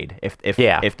ever made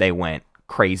if they went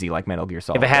crazy like Metal Gear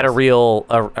Solid. If it had does.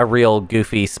 a real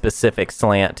goofy specific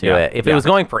slant to it. If it was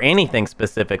going for anything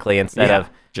specifically instead of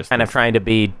just kind of trying to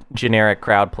be generic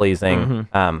crowd pleasing.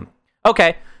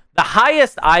 Okay. The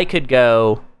highest I could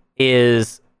go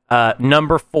is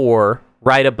number 4,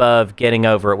 right above Getting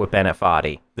Over It with Bennett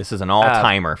Foddy. This is an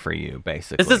all-timer for you,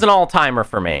 basically. This is an all-timer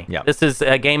for me. Yep. This is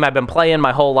a game I've been playing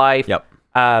my whole life. Yep.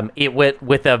 It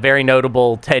with a very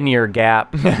notable 10-year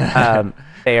gap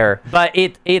there, but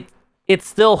it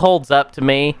still holds up to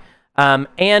me,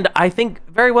 and I think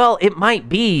very well it might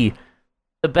be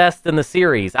the best in the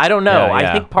series. I don't know.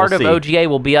 I think part of OGA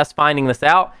will be us finding this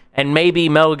out, and maybe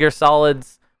Metal Gear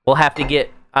Solids will have to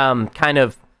get kind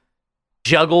of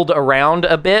juggled around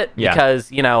a bit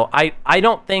because I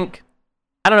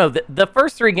don't know. The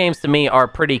first 3 games to me are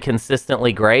pretty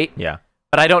consistently great. Yeah.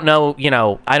 But I don't know,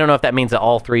 I don't know if that means that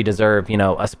all 3 deserve,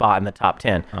 a spot in the top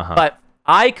 10. But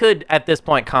I could, at this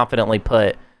point, confidently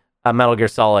put Metal Gear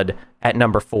Solid at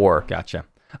number 4. Gotcha.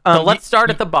 So let's start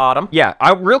at the bottom. Yeah,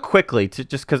 real quickly,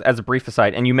 just because as a brief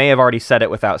aside, and you may have already said it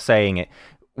without saying it,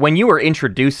 when you were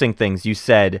introducing things, you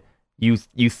said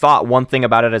you thought one thing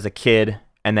about it as a kid,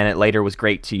 and then it later was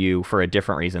great to you for a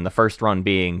different reason. The first run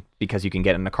being because you can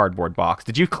get it in a cardboard box.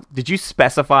 Did you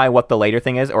specify what the later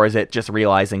thing is, or is it just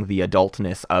realizing the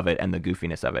adultness of it and the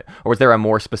goofiness of it? Or was there a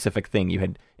more specific thing you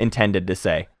had intended to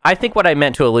say? I think what I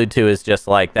meant to allude to is just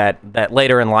like that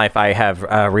later in life I have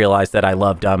realized that I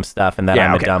love dumb stuff and that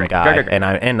I'm a dumb guy. Great. And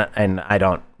I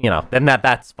don't, then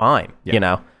that's fine,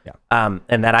 Yeah.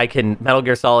 and that Metal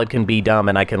Gear Solid can be dumb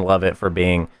and I can love it for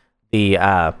being the,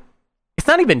 it's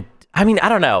not even, I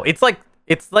don't know. It's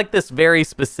like this very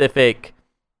specific.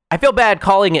 I feel bad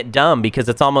calling it dumb because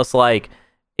it's almost like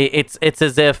it's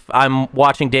as if I'm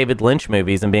watching David Lynch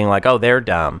movies and being like, oh, they're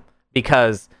dumb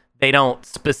because they don't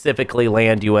specifically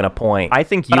land you in a point. I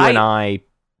think I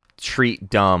treat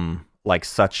dumb like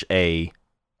such a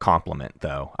compliment,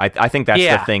 though. I think that's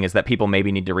the thing is that people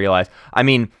maybe need to realize.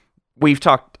 We've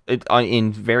talked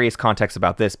in various contexts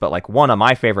about this, but like one of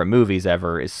my favorite movies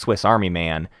ever is Swiss Army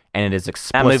Man, and it is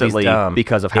explicitly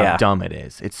because of how dumb it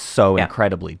is. It's so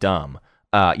incredibly dumb.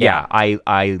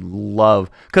 I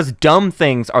love, because dumb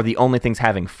things are the only things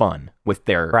having fun with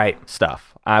their stuff.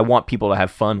 I want people to have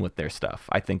fun with their stuff.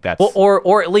 I think that's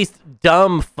or at least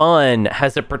dumb fun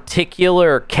has a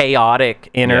particular chaotic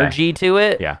energy to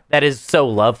it that is so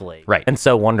lovely, and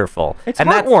so wonderful. It's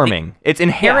heartwarming. It's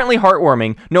inherently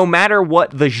heartwarming, no matter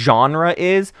what the genre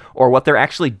is or what they're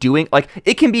actually doing. Like,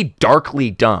 it can be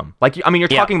darkly dumb. Like, you're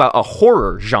talking about a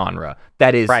horror genre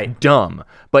that is dumb,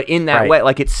 but in that way,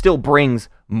 like, it still brings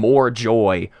more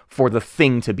joy for the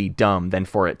thing to be dumb than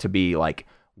for it to be like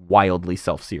wildly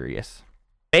self-serious.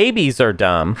 Babies are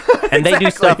dumb, and they do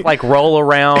stuff like roll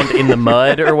around in the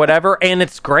mud or whatever, and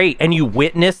it's great. And you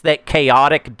witness that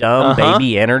chaotic, dumb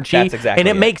baby energy, That's exactly and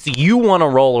it makes you want to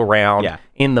roll around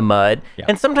in the mud.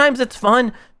 And sometimes it's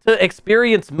fun to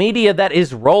experience media that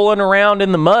is rolling around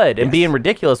in the mud and being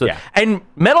ridiculous. And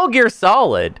Metal Gear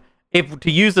Solid, if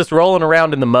to use this rolling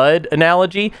around in the mud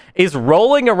analogy, is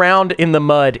rolling around in the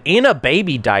mud in a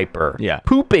baby diaper,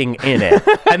 pooping in it,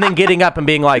 and then getting up and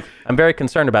being like, I'm very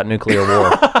concerned about nuclear war.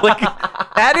 Like,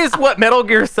 that is what Metal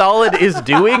Gear Solid is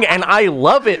doing, and I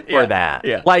love it for that.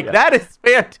 That is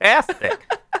fantastic.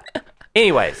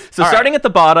 Anyways. So starting at the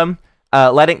bottom,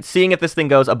 seeing if this thing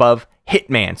goes above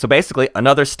Hitman. So basically,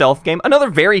 another stealth game, another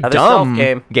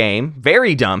dumb game.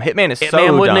 Very dumb. Hitman is so dumb.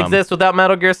 Hitman wouldn't exist without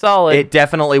Metal Gear Solid. It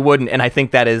definitely wouldn't, and I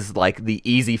think that is like the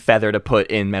easy feather to put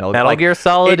in Metal Gear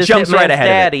Solid. It jumps Hitman's right ahead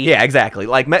daddy. of it. Yeah, exactly.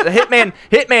 Like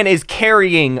Hitman is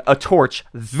carrying a torch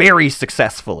very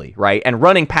successfully, right, and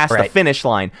running past the finish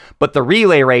line. But the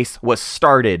relay race was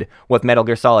started with Metal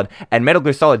Gear Solid, and Metal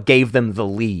Gear Solid gave them the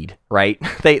lead. Right?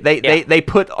 They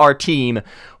put our team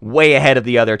way ahead of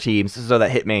the other teams so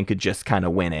that Hitman could just kind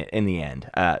of win it in the end.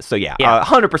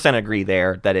 100% agree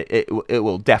there that it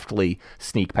will definitely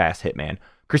sneak past Hitman.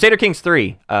 Crusader Kings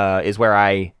 3 is where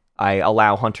I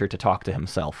allow Hunter to talk to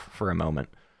himself for a moment.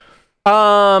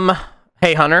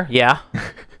 Hey Hunter,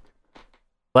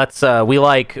 let's we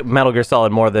like Metal Gear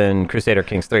Solid more than Crusader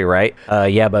Kings 3, right?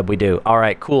 Yeah, bud, we do. All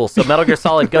right, cool. So Metal Gear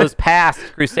Solid goes past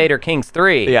Crusader Kings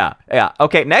 3. Yeah.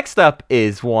 Okay, next up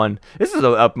is one. This is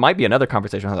might be another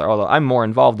conversation, although I'm more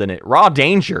involved in it. Raw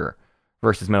Danger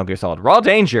versus Metal Gear Solid. Raw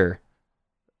Danger,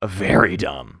 very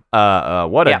dumb.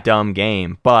 What a dumb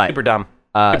game, but super dumb.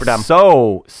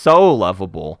 So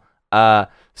lovable.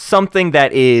 Something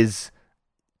that is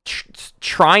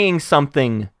trying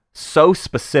something so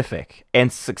specific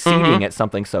and succeeding at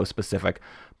something so specific.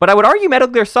 But I would argue Metal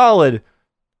Gear Solid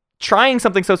trying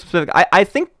something so specific. I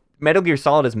think Metal Gear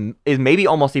Solid is maybe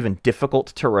almost even difficult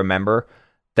to remember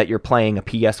that you're playing a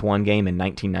PS1 game in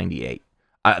 1998.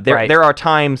 Right. There are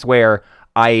times where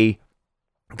I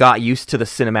got used to the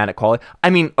cinematic quality. I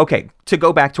mean, okay, to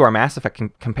go back to our Mass Effect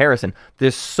comparison,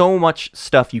 there's so much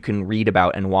stuff you can read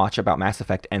about and watch about Mass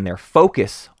Effect and their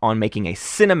focus on making a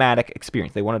cinematic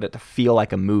experience. They wanted it to feel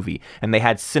like a movie, and they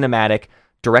had cinematic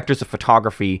directors of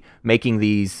photography making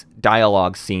these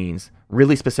dialogue scenes,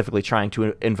 really specifically trying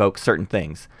to invoke certain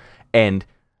things. And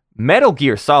Metal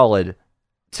Gear Solid,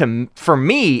 for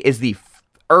me, is the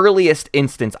earliest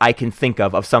instance I can think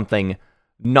of something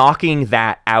knocking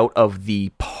that out of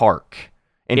the park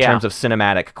in terms of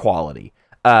cinematic quality.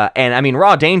 And I mean,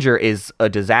 Raw Danger is a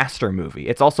disaster movie.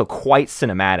 It's also quite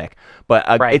cinematic, but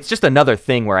it's just another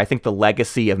thing where I think the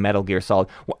legacy of Metal Gear Solid,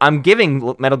 I'm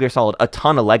giving Metal Gear Solid a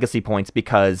ton of legacy points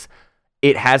because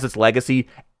it has its legacy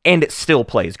and it still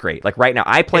plays great. Like right now,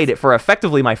 I played it for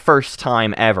effectively my first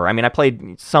time ever. I mean, I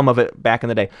played some of it back in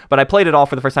the day, but I played it all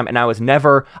for the first time, and I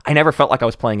never felt like I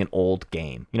was playing an old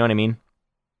game. You know what I mean?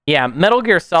 Yeah, Metal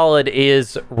Gear Solid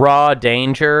is Raw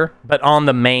Danger, but on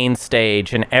the main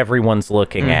stage, and everyone's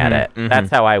looking at it.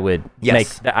 That's how I would make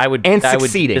that. I would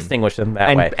distinguish them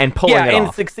that way. And pulling it and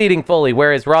off. Succeeding fully.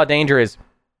 Whereas Raw Danger is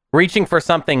reaching for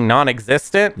something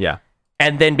non-existent. Yeah.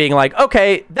 And then being like,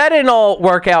 okay, that didn't all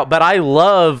work out, but I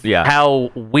love how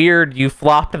weird you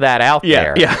flopped that out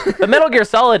there. Yeah. But Metal Gear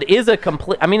Solid is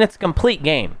it's a complete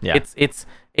game. Yeah.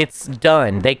 It's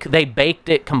done. They baked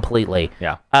it completely.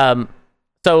 Yeah.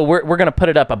 So we're gonna put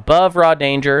it up above Raw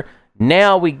Danger.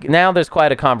 Now there's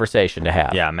quite a conversation to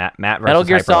have. Yeah, Matt versus Metal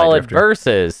Gear Hyper Light Solid Drifter.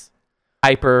 versus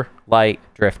Hyper Light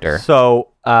Drifter. So,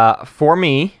 for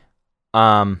me,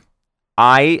 I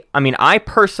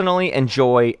personally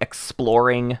enjoy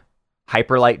exploring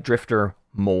Hyper Light Drifter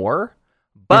more,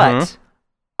 but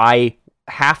I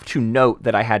have to note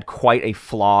that I had quite a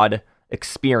flawed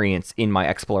experience in my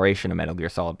exploration of Metal Gear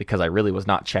Solid because I really was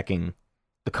not checking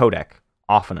the codec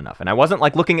often enough, and I wasn't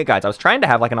like looking at guides. I was trying to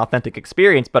have like an authentic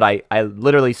experience, but I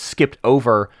literally skipped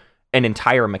over an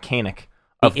entire mechanic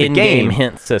of the in-game game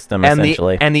hint system, and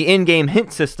essentially. the in-game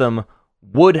hint system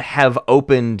would have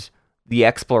opened the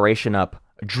exploration up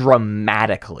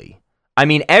dramatically. I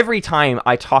mean, every time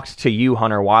I talked to you,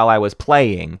 Hunter, while I was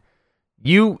playing,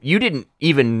 you didn't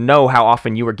even know how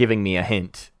often you were giving me a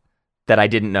hint that I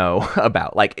didn't know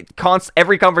about. Like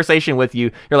every conversation with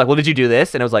you, you're like, "Well, did you do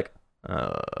this?" And it was like,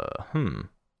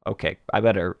 okay, I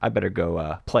better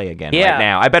go play again right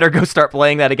now. I better go start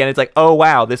playing that again. It's like, oh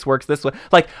wow, this works this way.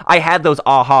 Like I had those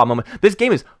aha moments. This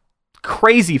game is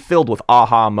crazy filled with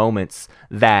aha moments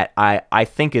that I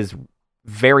think is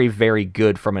very, very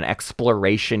good from an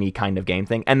exploration-y kind of game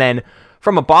thing. And then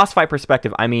from a boss fight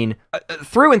perspective, I mean,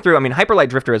 through and through, I mean, Hyper Light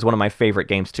Drifter is one of my favorite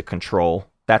games to control.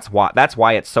 That's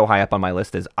why it's so high up on my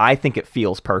list. Is I think it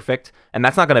feels perfect, and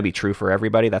that's not going to be true for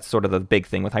everybody. That's sort of the big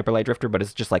thing with Hyper Light Drifter. But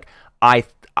it's just like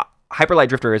Hyper Light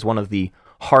Drifter is one of the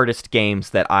hardest games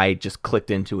that I just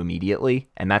clicked into immediately,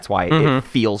 and that's why it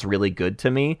feels really good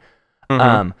to me.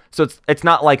 So it's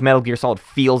not like Metal Gear Solid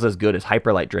feels as good as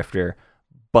Hyper Light Drifter,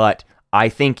 but I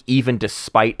think even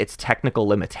despite its technical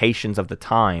limitations of the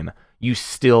time, you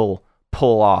still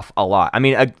pull off a lot. I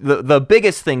mean, the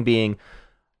biggest thing being,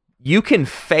 you can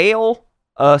fail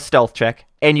a stealth check,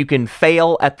 and you can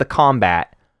fail at the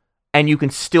combat, and you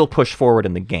can still push forward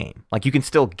in the game. Like, you can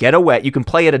still get a wet, you can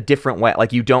play it a different way.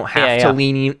 Like, you don't have to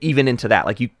lean even into that.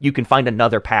 Like, you can find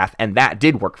another path, and that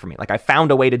did work for me. Like, I found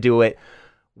a way to do it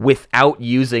without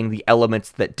using the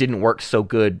elements that didn't work so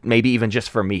good, maybe even just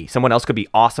for me. Someone else could be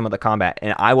awesome at the combat,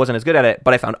 and I wasn't as good at it,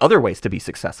 but I found other ways to be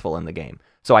successful in the game.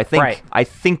 So I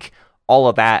think all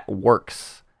of that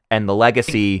works, and the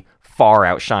legacy far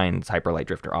outshines Hyper Light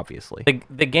Drifter, obviously.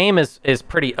 The game is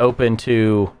pretty open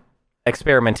to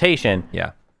experimentation.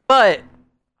 Yeah. But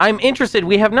I'm interested.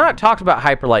 We have not talked about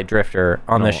Hyper Light Drifter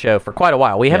on this show for quite a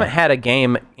while. We haven't had a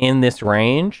game in this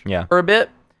range for a bit.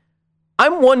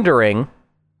 I'm wondering,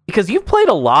 because you've played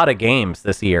a lot of games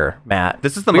this year, Matt.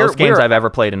 This is the most games I've ever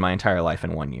played in my entire life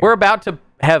in 1 year. We're about to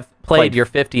have played your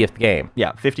 50th game.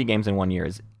 Yeah, 50 games in 1 year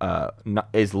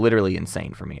is literally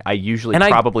insane for me. I usually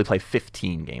probably play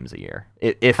 15 games a year,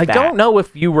 if I that. don't know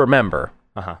if you remember,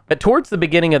 but towards the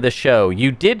beginning of the show,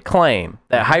 you did claim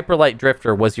that Hyper Light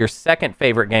Drifter was your second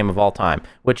favorite game of all time,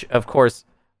 which, of course,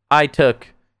 I took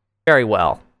very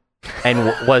well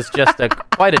and was just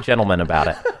quite a gentleman about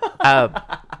it.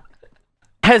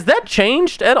 Has that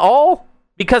changed at all?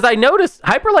 Because I noticed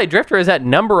Hyper Light Drifter is at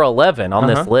number 11 on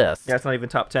this list. Yeah, it's not even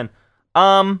top 10.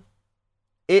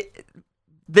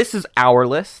 This is our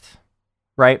list,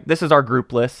 right? This is our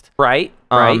group list. Right,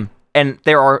 right. And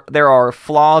there are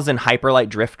flaws in Hyper Light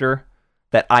Drifter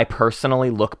that I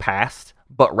personally look past,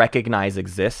 but recognize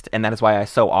exist, and that is why I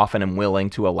so often am willing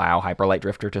to allow Hyper Light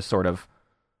Drifter to sort of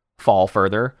fall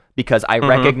further, because I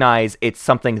recognize it's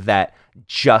something that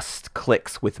just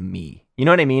clicks with me. You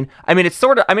know what I mean? I mean,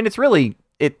 it's really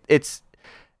it's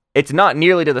not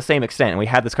nearly to the same extent, and we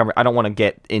had this conversation. I don't want to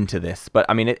get into this, but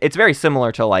I mean, it's very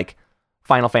similar to like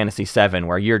Final Fantasy VII,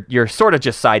 where you're sort of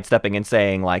just sidestepping and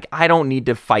saying like, I don't need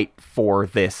to fight for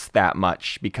this that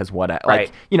much because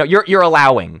like, you know, you're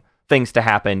allowing things to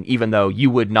happen, even though you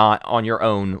would not on your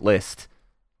own list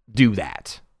do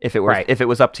that if it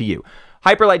was up to you.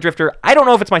 Hyper Light Drifter, I don't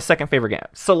know if it's my second favorite game.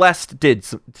 Celeste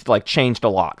changed a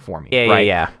lot for me.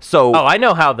 Yeah. So, I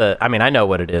know I know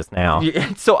what it is now.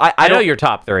 So I know your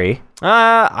top 3.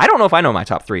 I don't know if I know my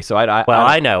top 3. So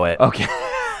I know it. Okay.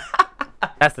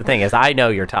 That's the thing, is I know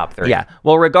your top 3. Yeah.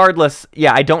 Well, regardless,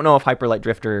 I don't know if Hyper Light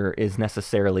Drifter is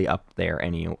necessarily up there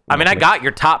anyway. I mean, I got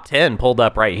your top 10 pulled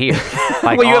up right here.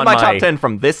 Like, well, you have my top 10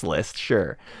 from this list,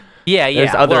 sure. Yeah.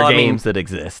 There's other games that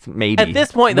exist, maybe. At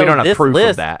this point, though, we don't have this proof list,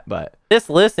 of that, but this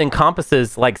list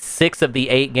encompasses like 6 of the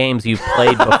 8 games you've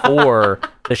played before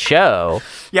the show.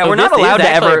 Yeah, so we're not allowed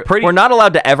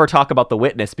to ever talk about The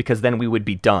Witness, because then we would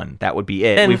be done. That would be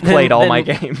it. We've played all my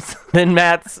games. Then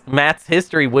Matt's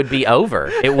history would be over.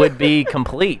 It would be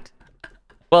complete.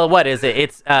 Well, what is it?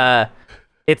 It's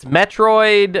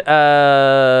Metroid,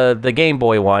 the Game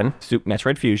Boy one.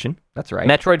 Metroid Fusion. That's right.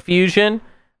 Metroid Fusion.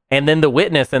 And then The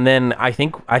Witness, and then I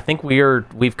think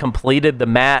we've completed the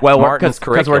Matt Martin's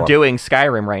curriculum. Because we're doing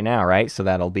Skyrim right now, right? So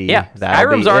that'll be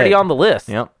Skyrim's already on the list.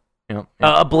 Yep.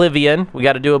 Oblivion, we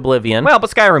got to do Oblivion. Well, but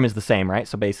Skyrim is the same, right?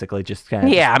 So basically, just kind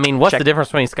of I mean, what's the difference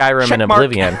between Skyrim and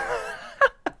Oblivion?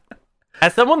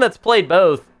 As someone that's played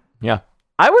both,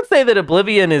 I would say that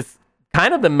Oblivion is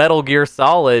kind of the Metal Gear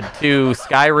Solid to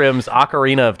Skyrim's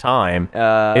Ocarina of Time,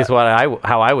 is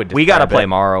how I would describe it. We got to play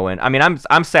Morrowind. I mean,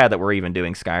 I'm sad that we're even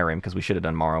doing Skyrim, because we should have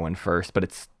done Morrowind first, but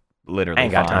it's literally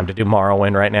ain't got time to do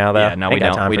Morrowind right now, though. Yeah, no, we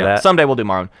don't. We don't. Someday we'll do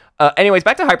Morrowind. Anyways,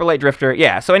 back to Hyper Light Drifter.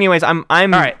 Yeah. So, anyways, I'm all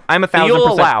right. I'm 1,000%.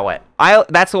 You'll allow it.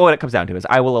 That's what it comes down to. Is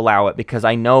I will allow it, because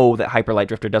I know that Hyper Light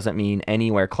Drifter doesn't mean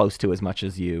anywhere close to as much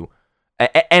as you,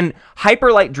 and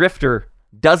Hyper Light Drifter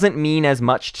doesn't mean as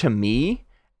much to me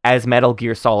as Metal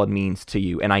Gear Solid means to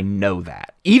you, and I know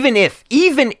that. Even if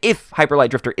Hyper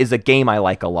Light Drifter is a game I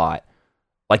like a lot,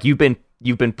 like you've been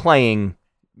playing.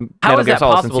 How is that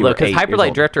possible, though? Because Hyper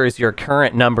Light Drifter is your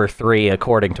current number 3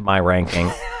 according to my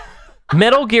rankings.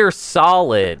 Metal Gear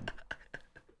Solid.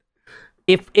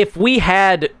 If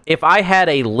I had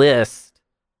a list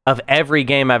of every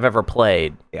game I've ever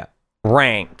played,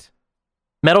 ranked,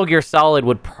 Metal Gear Solid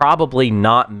would probably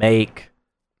not make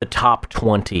the top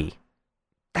 20.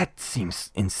 That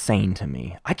seems insane to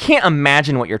me. I can't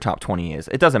imagine what your top 20 is.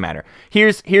 It doesn't matter.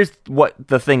 Here's what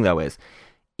the thing, though, is.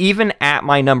 Even at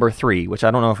my number 3, which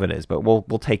I don't know if it is, but we'll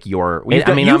take your. You've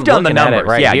done the numbers,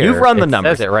 right here. You've run the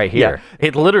numbers. It says it right here. Yeah.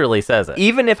 It literally says it.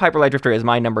 Even if Hyper Light Drifter is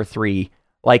my number 3,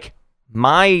 like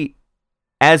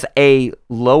as a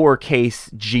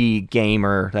lowercase g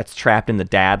gamer that's trapped in the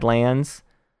Dadlands,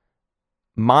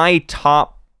 my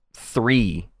top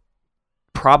 3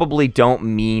 probably don't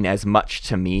mean as much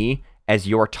to me as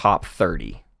your top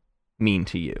 30 mean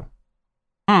to you.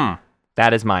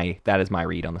 That is my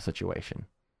read on the situation.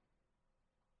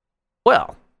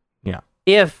 Well,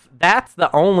 if that's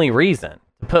the only reason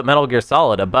to put Metal Gear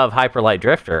Solid above Hyper Light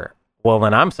Drifter, well,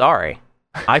 then I'm sorry.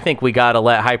 I think we got to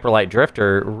let Hyper Light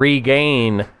Drifter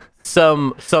regain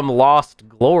some lost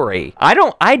glory.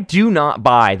 I do not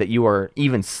buy that you are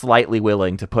even slightly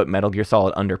willing to put Metal Gear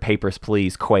Solid under Papers,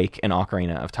 Please, Quake, and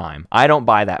Ocarina of Time. I don't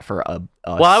buy that for a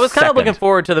well, I was kind of looking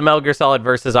forward to the Metal Gear Solid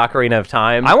versus Ocarina of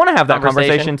Time. I want to have that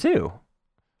conversation too.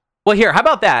 Well, here, how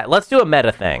about that? Let's do a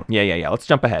meta thing. Yeah. Let's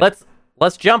jump ahead.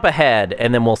 Let's jump ahead,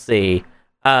 and then we'll see.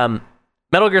 Metal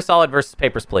Gear Solid versus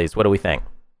Papers, Please. What do we think?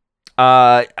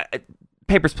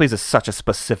 Papers, Please is such a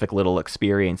specific little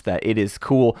experience that it is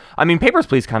cool. I mean, Papers,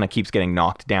 Please kind of keeps getting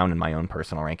knocked down in my own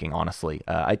personal ranking, honestly.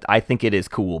 I think it is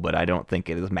cool, but I don't think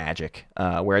it is magic.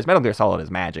 Whereas Metal Gear Solid is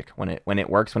magic. When it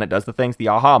works, when it does the things, the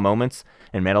aha moments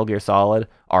in Metal Gear Solid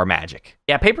are magic.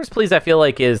 Yeah, Papers, Please, I feel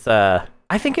like is...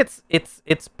 I think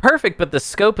it's perfect, but the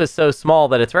scope is so small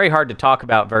that it's very hard to talk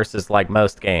about versus like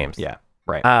most games. Yeah,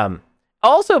 right.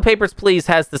 Also, Papers, Please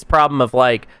has this problem of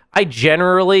like, I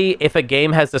generally, if a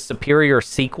game has a superior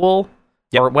sequel,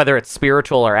 or whether it's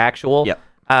spiritual or actual,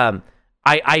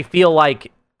 I feel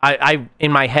like I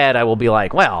in my head I will be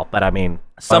like, well, but I mean,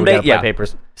 someday,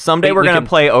 Papers. Someday we're gonna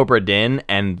play Obra Dinn,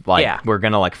 and like we're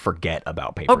gonna like forget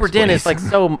about Papers. Obra Dinn is like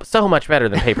so much better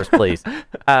than Papers, Please.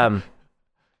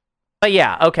 But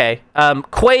yeah, okay.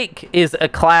 Quake is a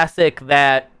classic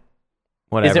that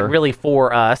Whatever. isn't really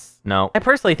for us. No. I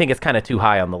personally think it's kind of too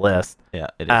high on the list. Yeah,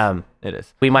 it is. It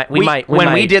is. We might.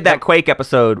 When we did that Quake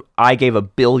episode, I gave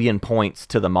 1 billion points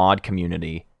to the mod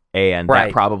community, and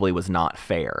that probably was not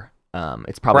fair.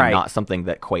 It's probably not something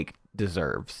that Quake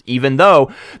deserves, even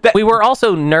though that we were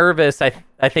also nervous. I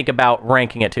think about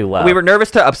ranking it too low. We were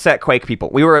nervous to upset Quake people.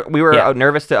 We were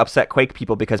nervous to upset Quake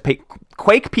people because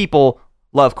Quake people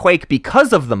love Quake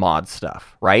because of the mod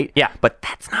stuff, right? Yeah. But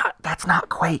that's not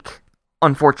Quake.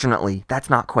 Unfortunately,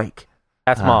 that's not Quake.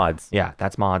 That's mods. Yeah,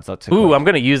 that's mods. That's Ooh, I'm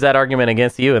going to use that argument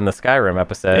against you in the Skyrim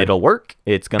episode. It'll work.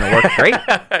 It's going to work great.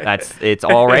 It's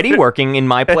already working in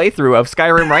my playthrough of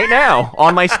Skyrim right now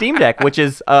on my Steam Deck, which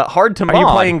is hard to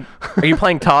mod. Are you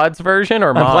playing Todd's version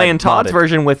or mod? I'm playing Todd's modded?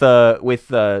 version with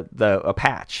a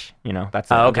patch. You know,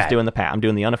 that's I'm okay. just doing the patch. I'm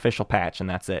doing the unofficial patch, and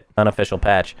that's it. Unofficial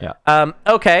patch. Yeah.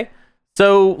 Okay.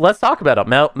 So let's talk about it.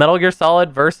 Metal Gear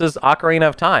Solid versus Ocarina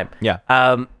of Time. Yeah.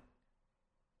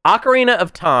 Ocarina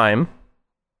of Time,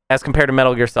 as compared to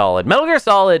Metal Gear Solid. Metal Gear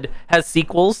Solid has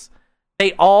sequels.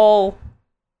 They all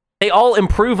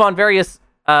improve on various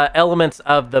elements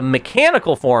of the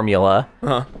mechanical formula.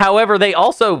 Uh-huh. However, they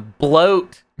also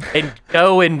bloat and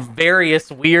go in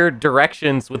various weird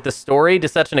directions with the story to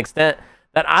such an extent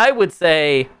that I would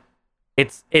say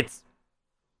it's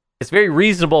very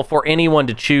reasonable for anyone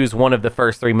to choose one of the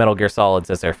first 3 Metal Gear Solids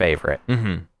as their favorite.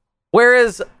 Mm-hmm.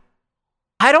 Whereas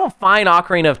I don't find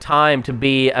Ocarina of Time to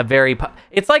be a very...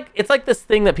 It's like this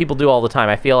thing that people do all the time.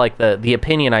 I feel like the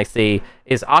opinion I see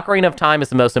is Ocarina of Time is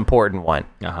the most important one.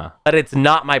 Uh-huh. But it's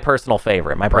not my personal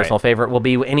favorite. My personal favorite will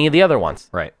be any of the other ones.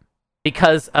 Right.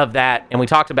 Because of that, and we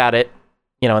talked about it,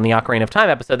 in the Ocarina of Time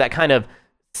episode, that kind of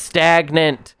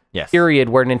stagnant period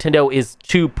where Nintendo is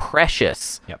too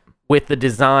precious with the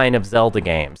design of Zelda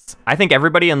games. I think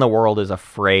everybody in the world is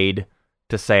afraid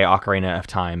to say Ocarina of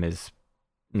Time is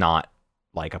not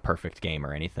like a perfect game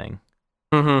or anything.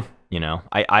 Mm-hmm.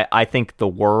 I think the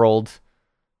world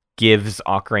gives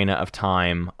Ocarina of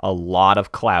Time a lot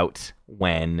of clout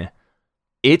when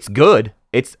it's good.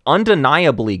 It's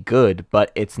undeniably good,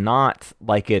 but it's not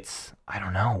like it's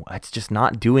just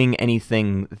not doing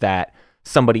anything that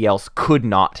somebody else could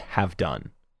not have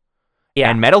done. Yeah.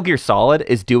 And Metal Gear Solid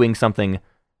is doing something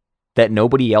that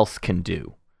nobody else can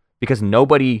do because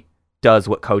nobody does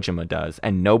what Kojima does,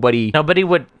 and nobody tries.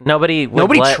 Nobody would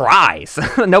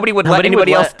let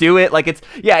anybody else do it. Like it's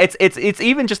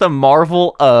even just a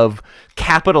marvel of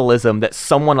capitalism that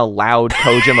someone allowed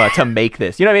Kojima to make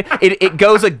this. You know what I mean? It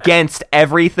goes against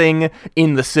everything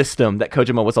in the system that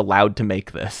Kojima was allowed to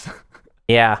make this.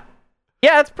 Yeah,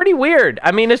 it's pretty weird.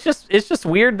 I mean, it's just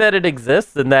weird that it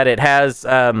exists and that it has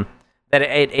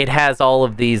it has all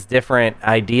of these different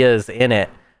ideas in it.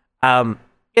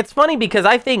 It's funny because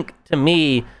I think, to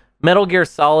me, Metal Gear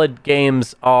Solid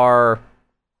games they're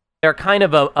kind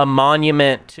of a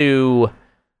monument to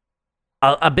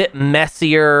a bit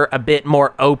messier, a bit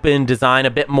more open design, a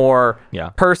bit more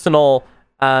personal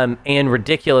and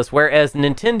ridiculous, whereas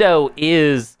Nintendo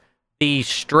is the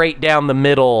straight down the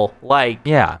middle,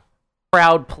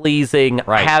 crowd-pleasing,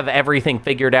 have everything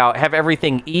figured out, have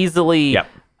everything easily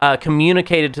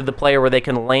communicated to the player where they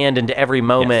can land into every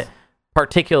moment. Yes.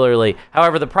 Particularly.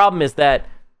 However, the problem is that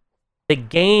the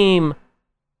game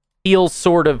feels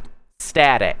sort of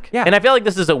static. Yeah. And I feel like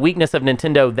this is a weakness of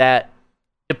Nintendo that,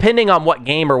 depending on what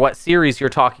game or what series you're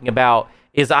talking about,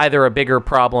 is either a bigger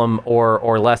problem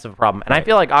or less of a problem. And I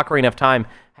feel like Ocarina of Time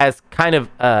has kind of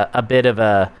a bit of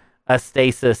a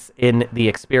stasis in the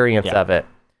experience of it.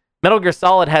 Metal Gear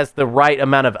Solid has the right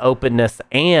amount of openness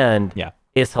and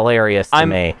is hilarious to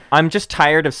me. I'm just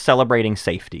tired of celebrating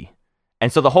safety.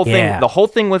 And so the whole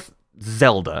thing with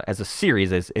Zelda as a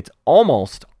series is it's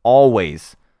almost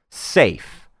always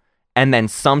safe. And then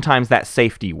sometimes that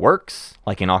safety works,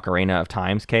 like in Ocarina of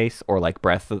Time's case, or like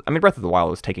Breath of the Wild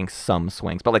was taking some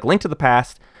swings, but like Link to the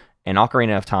Past and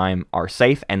Ocarina of Time are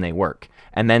safe and they work.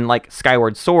 And then like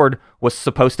Skyward Sword was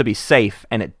supposed to be safe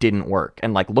and it didn't work.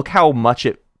 And like look how much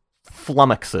it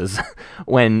flummoxes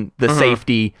when the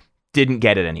safety didn't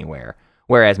get it anywhere.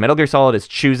 Whereas Metal Gear Solid is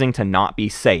choosing to not be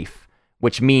safe,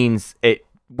 which means it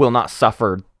will not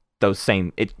suffer those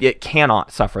same... It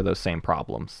cannot suffer those same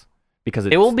problems. Because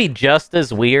it will be just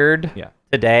as weird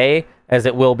today as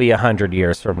it will be 100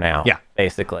 years from now. Yeah.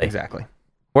 Basically. Exactly.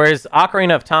 Whereas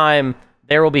Ocarina of Time,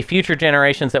 there will be future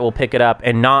generations that will pick it up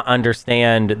and not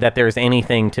understand that there's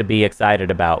anything to be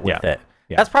excited about with it.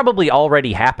 Yeah. That's probably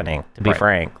already happening, to be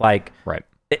frank.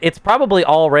 It's probably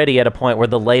already at a point where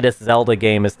the latest Zelda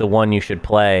game is the one you should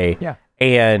play. Yeah.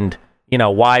 And...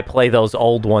 why play those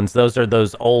old ones? Those are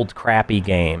those old crappy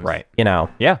games. Right.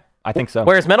 Yeah, I think so.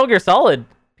 Whereas Metal Gear Solid,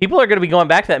 people are going to be going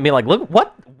back to that and being like, look,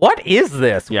 what what is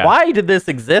this? Yeah. Why did this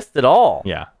exist at all?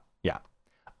 Yeah.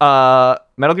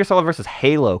 Metal Gear Solid versus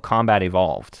Halo Combat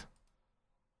Evolved.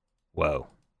 Whoa.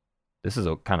 This is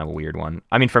a kind of a weird one.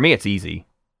 I mean, for me, it's easy.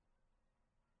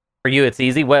 For you, it's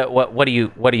easy. What are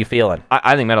you feeling?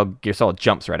 I think Metal Gear Solid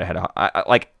jumps right ahead of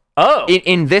Oh,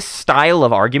 in this style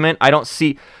of argument. I don't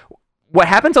see what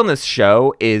happens on this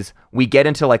show is we get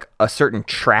into like a certain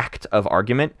tract of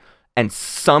argument, and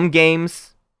some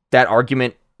games that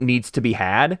argument needs to be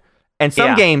had, and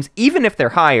some games, even if they're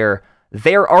higher,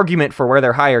 their argument for where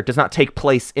they're higher does not take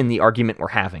place in the argument we're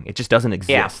having. It just doesn't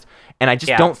exist. And I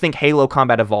just don't think Halo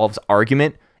Combat Evolved's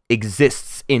argument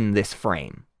exists in this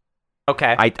frame.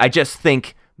 okay. I just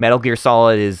think Metal Gear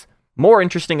Solid is more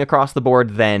interesting across the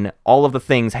board than all of the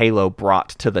things Halo brought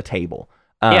to the table.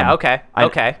 Okay.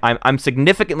 I'm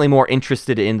significantly more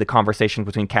interested in the conversation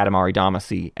between Katamari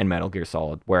Damacy and Metal Gear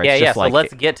Solid, where it's just so like,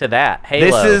 let's get to that. Halo.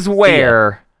 this is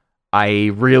where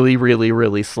I really, really,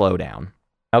 really slow down.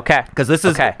 Okay. Because this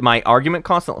is my argument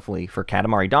constantly for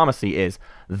Katamari Damacy is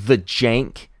the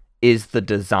jank is the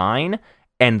design,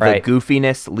 and the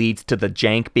goofiness leads to the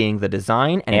jank being the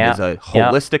design, and it is a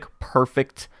holistic,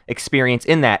 perfect experience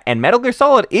in that. And Metal Gear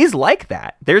Solid is like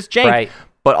that. There's jank,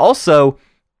 but also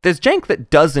there's jank that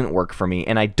doesn't work for me,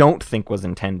 and I don't think was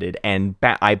intended, and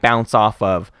I bounce off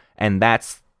of, and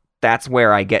that's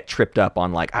where I get tripped up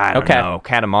on, like, I don't know,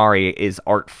 Katamari is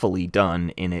artfully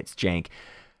done in its jank.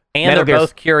 And they're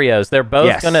both curios. They're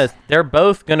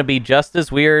both gonna be just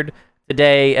as weird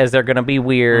today as they're gonna be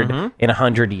weird in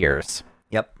 100 years.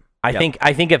 Yep. I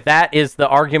think if that is the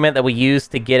argument that we use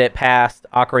to get it past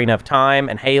Ocarina of Time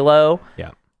and Halo,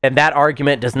 and that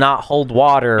argument does not hold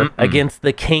water against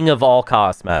the king of all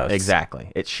cosmos.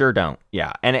 Exactly. It sure don't.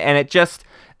 Yeah. And it just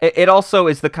it also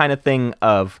is the kind of thing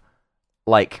of,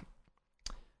 like,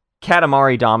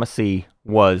 Katamari Damacy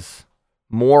was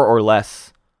more or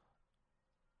less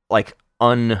like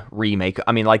unremake.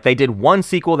 I mean, like, they did one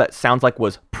sequel that sounds like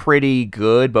was pretty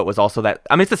good, but was also that.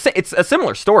 I mean, it's a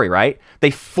similar story, right?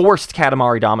 They forced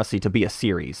Katamari Damacy to be a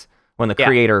series when the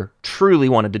creator truly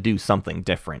wanted to do something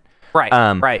different. Right.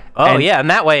 Right. Oh, and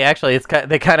that way, actually,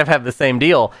 they kind of have the same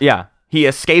deal. Yeah. He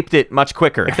escaped it much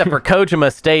quicker. Except for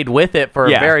Kojima stayed with it for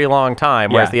a very long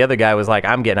time, whereas the other guy was like,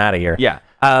 "I'm getting out of here." Yeah.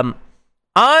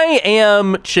 I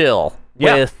am chill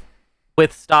with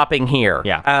stopping here.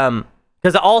 Yeah.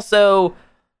 Because also,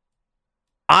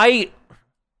 I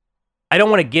don't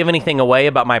want to give anything away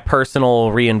about my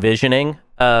personal re-envisioning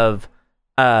of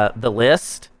the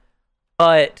list,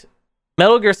 but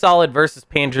Metal Gear Solid versus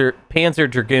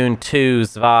Panzer Dragoon 2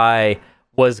 Zwei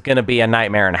was going to be a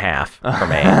nightmare and a half for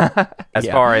me as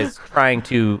far as trying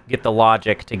to get the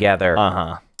logic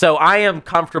together. So I am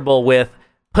comfortable with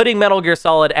putting Metal Gear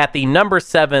Solid at the number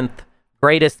 7th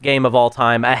greatest game of all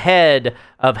time, ahead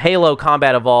of Halo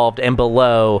Combat Evolved and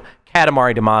below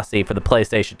Katamari Damacy for the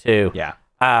PlayStation 2. Yeah.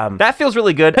 That feels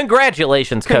really good.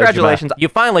 Congratulations, Kojima. You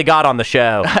finally got on the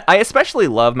show. I especially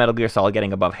love Metal Gear Solid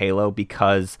getting above Halo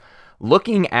because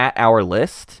looking at our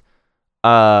list,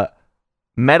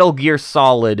 Metal Gear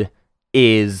Solid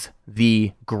is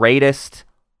the greatest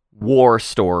war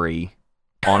story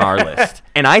on our list.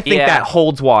 And I think that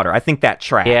holds water. I think that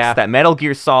tracks. That Metal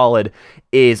Gear Solid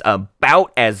is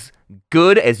about as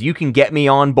good as you can get me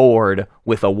on board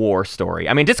with a war story.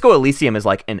 I mean, Disco Elysium is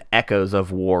like an echoes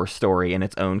of war story in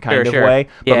its own kind of way.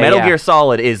 But Metal Gear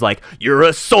Solid is like, you're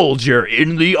a soldier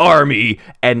in the army.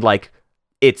 And like,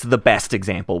 it's the best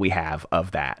example we have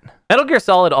of that. Metal Gear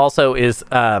Solid also is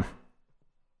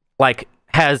like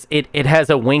has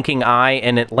a winking eye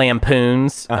and it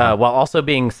lampoons while also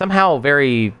being somehow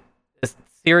very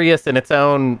serious in its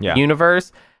own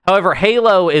universe. However,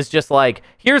 Halo is just like,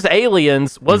 here's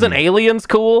aliens. Wasn't aliens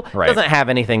cool? Right. Doesn't have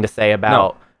anything to say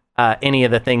about any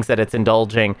of the things that it's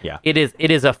indulging. Yeah. It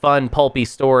is a fun, pulpy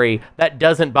story that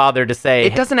doesn't bother to say.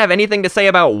 It doesn't have anything to say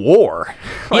about war.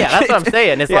 Like, that's what I'm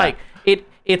saying. It's like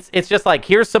it's just like,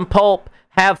 here's some pulp,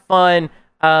 have fun.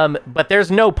 But there's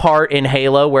no part in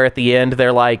Halo where at the end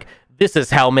they're like, this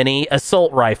is how many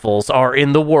assault rifles are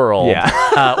in the world.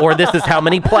 Or this is how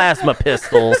many plasma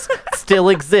pistols still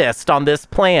exist on this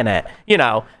planet. You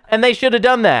know, and they should have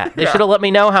done that. They should have let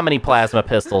me know how many plasma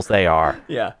pistols they are.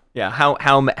 Yeah.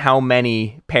 How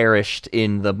many perished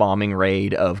in the bombing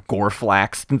raid of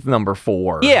Gorflax number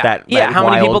 4? How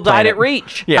many people died at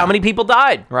Reach? How many people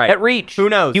died at Reach? Who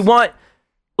knows? You want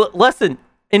listen,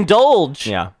 indulge.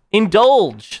 Yeah.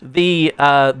 Indulge the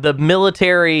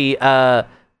military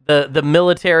the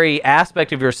military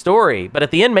aspect of your story, but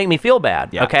at the end make me feel bad.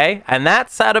 Yeah. Okay, and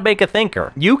that's how to make a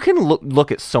thinker. You can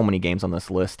look at so many games on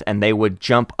this list, and they would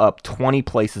jump up 20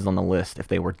 places on the list if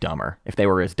they were dumber. If they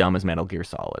were as dumb as Metal Gear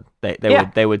Solid,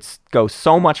 they would go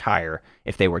so much higher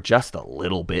if they were just a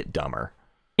little bit dumber.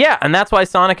 Yeah, and that's why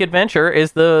Sonic Adventure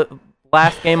is the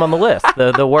last game on the list,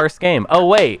 the worst game. Oh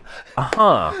wait,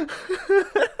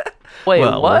 Wait,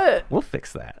 Well, what? We'll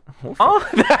fix that. We're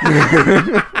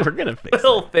gonna fix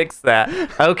We'll fix that.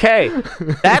 Okay,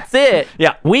 that's it.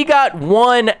 Yeah. We got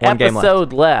one game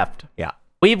episode left. Yeah.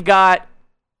 We've got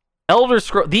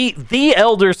the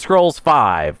Elder Scrolls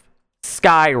 5,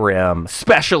 Skyrim,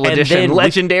 Special And edition, then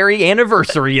legendary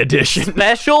anniversary edition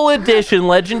special edition,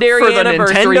 legendary for the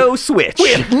anniversary Nintendo Switch.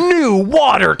 with new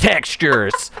water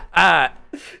textures.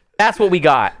 That's what we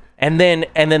got. And then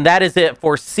that is it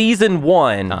for season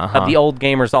 1 of the Old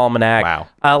Gamers Almanac. Wow.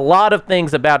 A lot of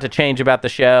things about to change about the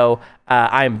show.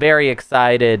 I'm very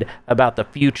excited about the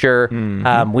future.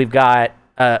 We've got,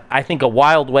 I think, a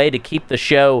wild way to keep the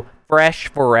show fresh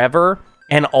forever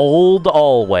and old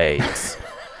always.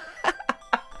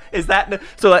 Is that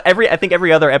so? I think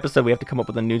every other episode we have to come up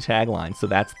with a new tagline. So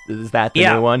is that the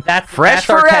new one? That's fresh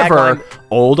our forever, tagline.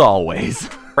 old always.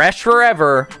 Fresh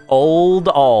forever, old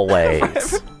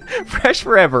always. Fresh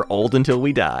forever, old until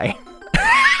we die.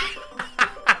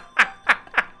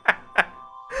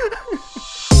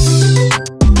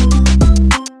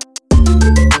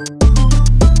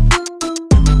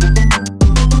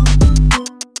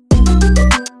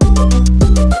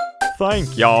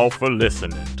 Thank y'all for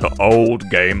listening to Old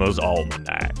Gamers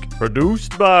Almanac.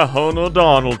 Produced by Hunter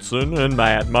Donaldson and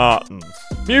Matt Martins.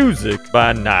 Music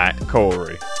by Nat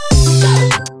Corey.